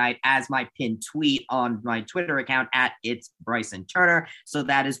Know Your Night as my pinned tweet on my Twitter account at It's Bryson Turner. So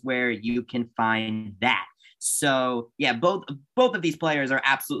that is where you can find that. So yeah, both of these players are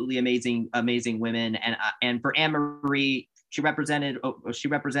absolutely amazing women. And for Anne-Marie, she represented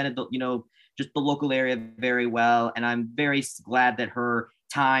the, just the local area very well. And I'm very glad that her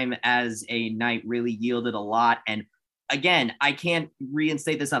time as a Knight really yielded a lot. And again, I can't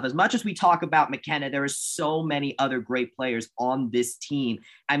reinstate this enough. As much as we talk about McKenna, there are so many other great players on this team.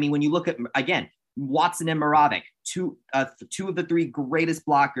 I mean, when you look at, again, Watson and Morovic, two of the 3 greatest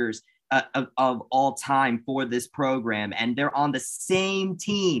blockers of all time for this program, and they're on the same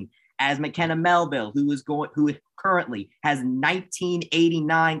team as McKenna Melville, who currently has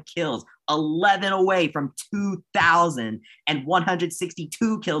 1989 kills, 11 away from 2,000 and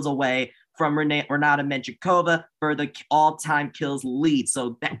 162 kills away from Renata Menchikova for the all-time kills lead.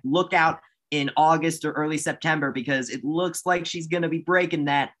 So look out in August or early September, because it looks like she's going to be breaking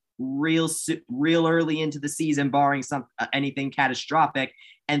that real early into the season, barring anything catastrophic.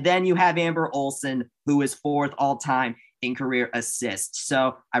 And then you have Amber Olsen, who is 4th all-time in career assists.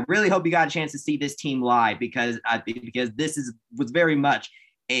 So I really hope you got a chance to see this team live, because this was very much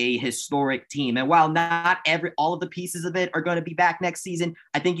a historic team. And while not all of the pieces of it are going to be back next season,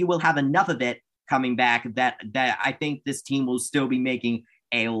 I think you will have enough of it coming back that I think this team will still be making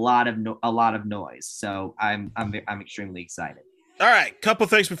a lot of noise. So I'm extremely excited. All right, couple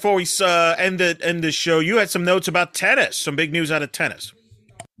things before we end the show. You had some notes about tennis. Some big news out of tennis.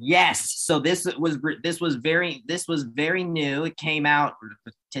 Yes. So this was very new. It came out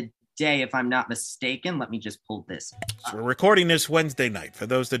today, if I'm not mistaken. Let me just pull this up. So we're recording this Wednesday night. For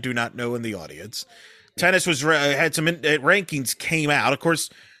those that do not know in the audience, tennis had some rankings came out. Of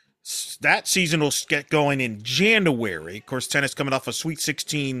course, that season will get going in January. Of course, tennis coming off a Sweet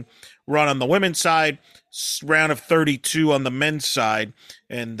 16 run on the women's side, round of 32 on the men's side,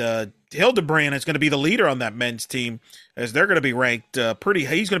 and Hildebrand is going to be the leader on that men's team, as they're going to be ranked pretty.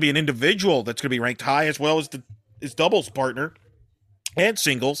 He's going to be an individual that's going to be ranked high, as well as his doubles partner and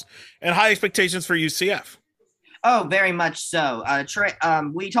singles, and high expectations for UCF. Oh, very much so. Trey,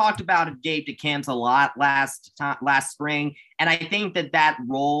 we talked about Gabe DeCamps a lot last spring, and I think that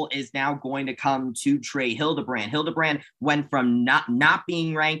role is now going to come to Trey Hildebrand. Hildebrand went from not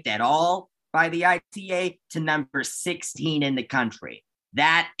being ranked at all by the ITA to number 16 in the country.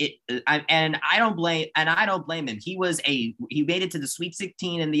 And I don't blame him. He made it to the Sweet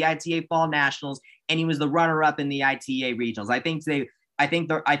 16 in the ITA Fall Nationals, and he was the runner-up in the ITA Regionals.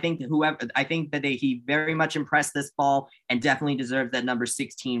 He very much impressed this fall and definitely deserves that number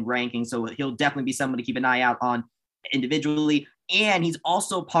 16 ranking. So he'll definitely be someone to keep an eye out on individually. And he's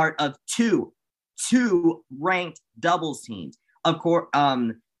also part of two ranked doubles teams. Of course,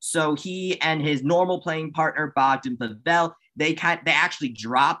 so he and his normal playing partner, Bogdan Pavel, they actually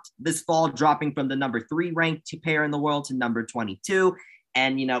dropped this fall, dropping from the number 3 ranked pair in the world to number 22.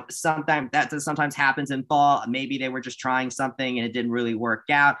 And, sometimes happens in fall. Maybe they were just trying something and it didn't really work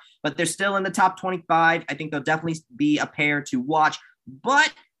out, but they're still in the top 25. I think they'll definitely be a pair to watch.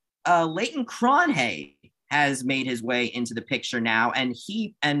 But Leighton Cronhay has made his way into the picture now, and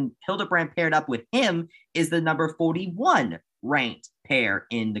Hildebrand paired up with him is the number 41 ranked pair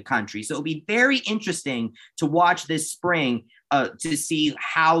in the country. So it'll be very interesting to watch this spring to see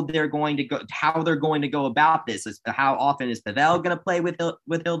how they're going to go about this. How often is Pavel going to play with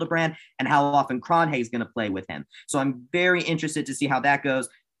Hildebrand, and how often Cronhay is going to play with him. So I'm very interested to see how that goes.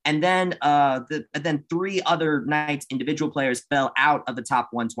 And then then 3 other nights individual players fell out of the top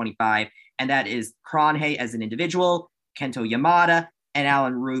 125, and that is Cronhay as an individual, Kento Yamada, and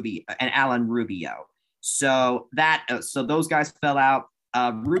Alan Rubio. So those guys fell out.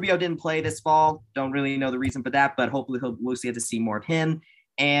 Rubio didn't play this fall. Don't really know the reason for that, but hopefully we'll get to see more of him.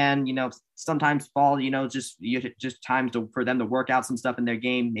 And, sometimes fall, just times for them to work out some stuff in their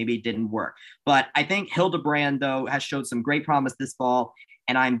game. Maybe it didn't work. But I think Hildebrand, though, has showed some great promise this fall.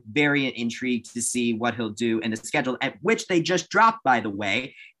 And I'm very intrigued to see what he'll do in the schedule, at which they just dropped, by the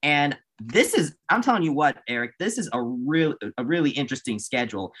way. And I'm telling you what, Eric, this is a really interesting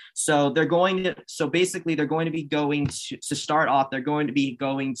schedule. So they're going to be going to start off. They're going to be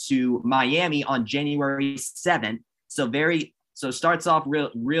going to Miami on January 7th. So starts off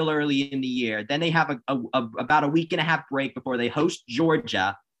real early in the year. Then they have about a week and a half break before they host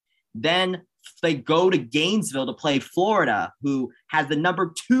Georgia. Then they go to Gainesville to play Florida, who has the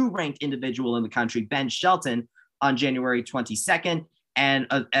number 2 ranked individual in the country, Ben Shelton, on January 22nd. And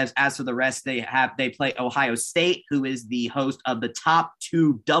as for the rest, they play Ohio State, who is the host of the top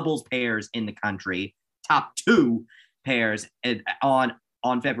 2 doubles pairs in the country, top 2 pairs on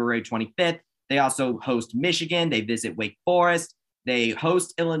February 25th. They also host Michigan. They visit Wake Forest. They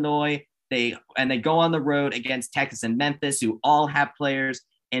host Illinois. They go on the road against Texas and Memphis, who all have players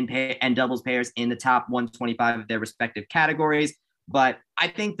and doubles pairs in the top 125 of their respective categories. But I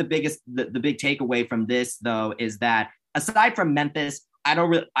think the big takeaway from this, though, is that aside from Memphis, I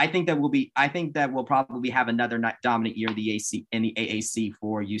think that we'll probably have another dominant year in the AAC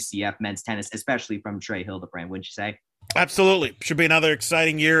for UCF men's tennis, especially from Trey Hildebrand, wouldn't you say? Absolutely. Should be another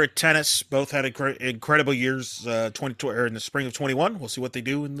exciting year at tennis. Both had incredible years in the spring of 21. We'll see what they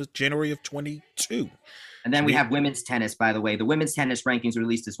do in the January of 22. And then we have women's tennis, by the way. The women's tennis rankings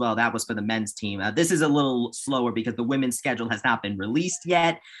released as well. That was for the men's team. This is a little slower because the women's schedule has not been released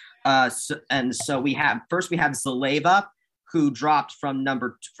yet. So we have Zaleva, who dropped from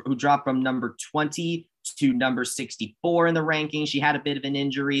number 20 to number 64 in the rankings. She had a bit of an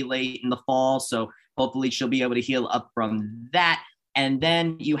injury late in the fall, so hopefully she'll be able to heal up from that. And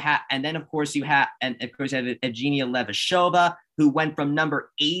then of course you have Evgenia Levashova, who went from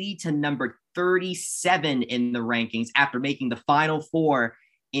number 80 to number 37 in the rankings after making the final four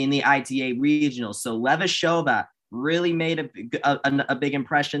in the ITA regional. So Levashova really made a big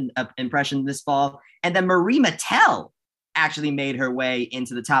impression this fall. And then Marie Mattel actually made her way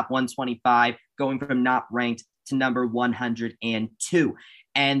into the top 125, going from not ranked to number 102.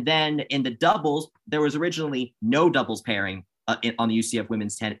 And then in the doubles, there was originally no doubles pairing on the UCF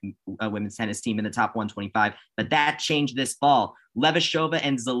women's tennis team in the top 125, but that changed this fall. Levashova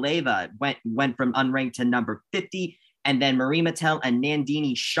and Zaleva went from unranked to number 50, and then Marie Mattel and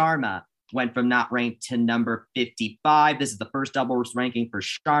Nandini Sharma went from not ranked to number 55. This is the first doubles ranking for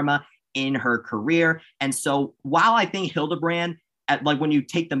Sharma in her career. And so while I think Hildebrand, when you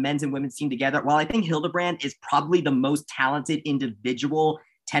take the men's and women's team together, while I think Hildebrand is probably the most talented individual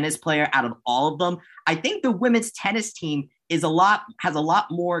tennis player out of all of them, I think the women's tennis team has a lot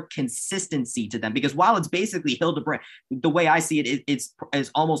more consistency to them, because while it's basically Hildebrand, the way I see it,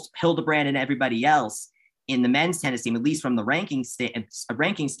 it's almost Hildebrand and everybody else in the men's tennis team, at least from the ranking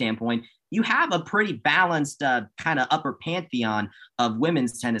standpoint. You have a pretty balanced kind of upper pantheon of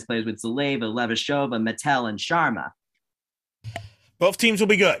women's tennis players with Zaleva, Levashova, Mattel, and Sharma. Both teams will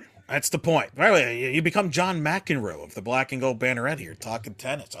be good. That's the point. Right, you become John McEnroe of the Black and Gold Banneret here, talking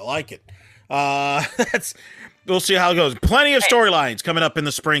tennis. I like it. We'll see how it goes. Plenty of storylines coming up in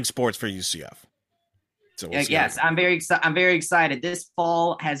the spring sports for UCF. So yes, I'm very excited. This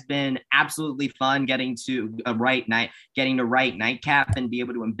fall has been absolutely fun getting to write Nightcap and be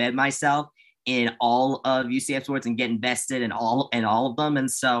able to embed myself in all of UCF sports and get invested in all of them.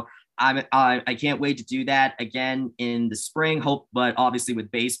 And so I can't wait to do that again in the spring. But obviously with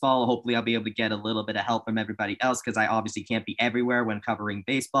baseball, hopefully I'll be able to get a little bit of help from everybody else, because I obviously can't be everywhere when covering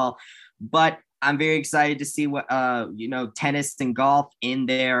baseball. But I'm very excited to see what tennis and golf in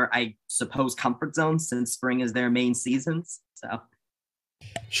their, I suppose, comfort zones, since spring is their main seasons. So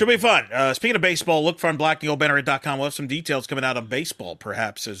should be fun. Speaking of baseball, look for on blackandgoldbanneret.com. We'll have some details coming out of baseball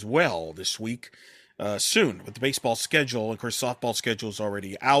perhaps as well this week. Soon with the baseball schedule. Of course, softball schedule is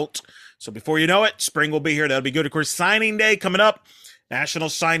already out. So before you know it, spring will be here. That'll be good. Of course, signing day coming up. National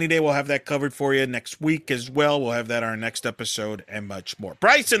Signing Day. We'll have that covered for you next week as well. We'll have that on our next episode and much more.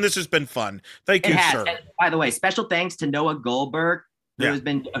 Bryson, this has been fun. Thank you, sir. And by the way, special thanks to Noah Goldberg, who has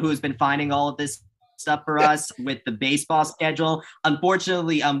been finding all of this stuff for us with the baseball schedule.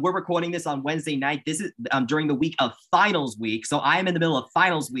 Unfortunately, we're recording this on Wednesday night. This is during the week of finals week. So I am in the middle of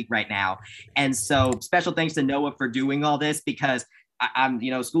finals week right now. And so special thanks to Noah for doing all this, because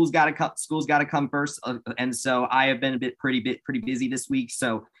school's got to come first. And so I have been pretty busy this week.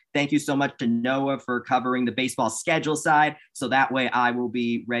 So thank you so much to Noah for covering the baseball schedule side. So that way I will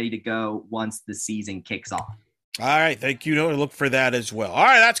be ready to go once the season kicks off. All right. Thank you. Look for that as well. All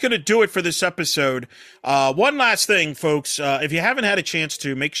right. That's going to do it for this episode. One last thing, folks. If you haven't had a chance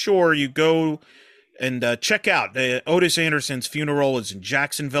to, make sure you go and check out Otis Anderson's funeral is in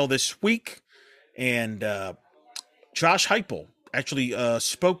Jacksonville this week. And Josh Heupel actually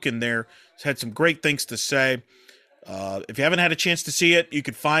spoke in there. He's had some great things to say. If you haven't had a chance to see it, you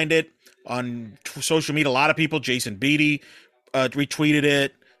can find it on social media. A lot of people, Jason Beatty retweeted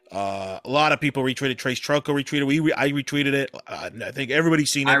it. A lot of people retweeted. Trace Trocco retweeted. I retweeted it. I think everybody's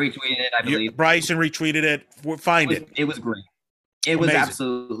seen it. I retweeted it, I believe. Bryson retweeted it. Find it. It was great. It was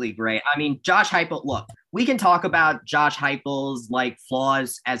absolutely great. I mean, Josh Heupel, look, we can talk about Josh Heupel's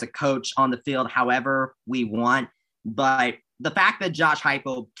flaws as a coach on the field however we want, but the fact that Josh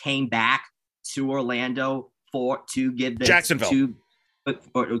Heupel came back to Orlando to give this Jacksonville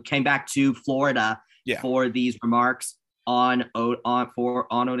or came back to Florida for these remarks on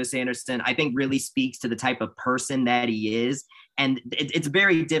Otis Anderson, I think really speaks to the type of person that he is. And it's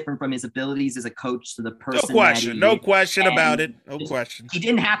very different from his abilities as a coach to the person. No question about it. No question. He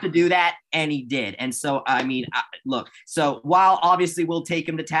didn't have to do that, and he did. And so, I mean, look. So while obviously we'll take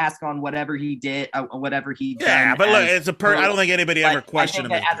him to task on whatever he did, whatever he done. Yeah, but look, as a person, I don't think anybody ever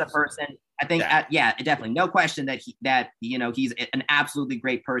questioned him as a person. I think, definitely, no question that he's an absolutely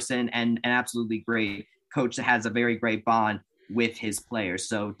great person and an absolutely great coach that has a very great bond with his players.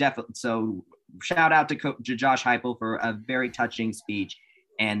 So definitely, shout out to Josh Heupel for a very touching speech,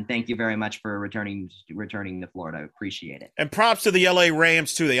 and thank you very much for returning to Florida. I appreciate it. And props to the LA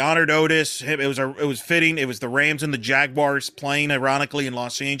Rams too. They honored Otis. It was fitting. It was the Rams and the Jaguars playing ironically in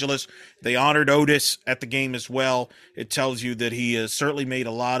Los Angeles. They honored Otis at the game as well. It tells you that he has certainly made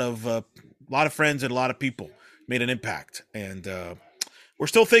a lot of friends and a lot of people made an impact. And we're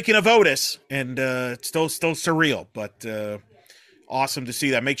still thinking of Otis, and it's still surreal, but awesome to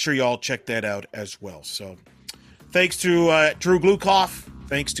see that. Make sure you all check that out as well. So thanks to Drew Glukoff.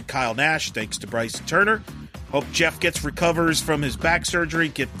 Thanks to Kyle Nash. Thanks to Bryson Turner. Hope Jeff recovers from his back surgery.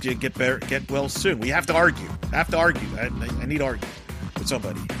 Get well soon. We have to argue. I need to argue with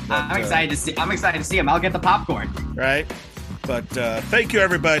somebody. But, I'm excited to see him. I'll get the popcorn. Right. But thank you,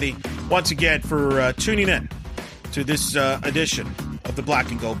 everybody, once again for tuning in to this edition of the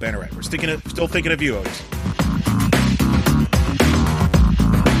Black and Gold Banneret. We're still thinking of you, Otis.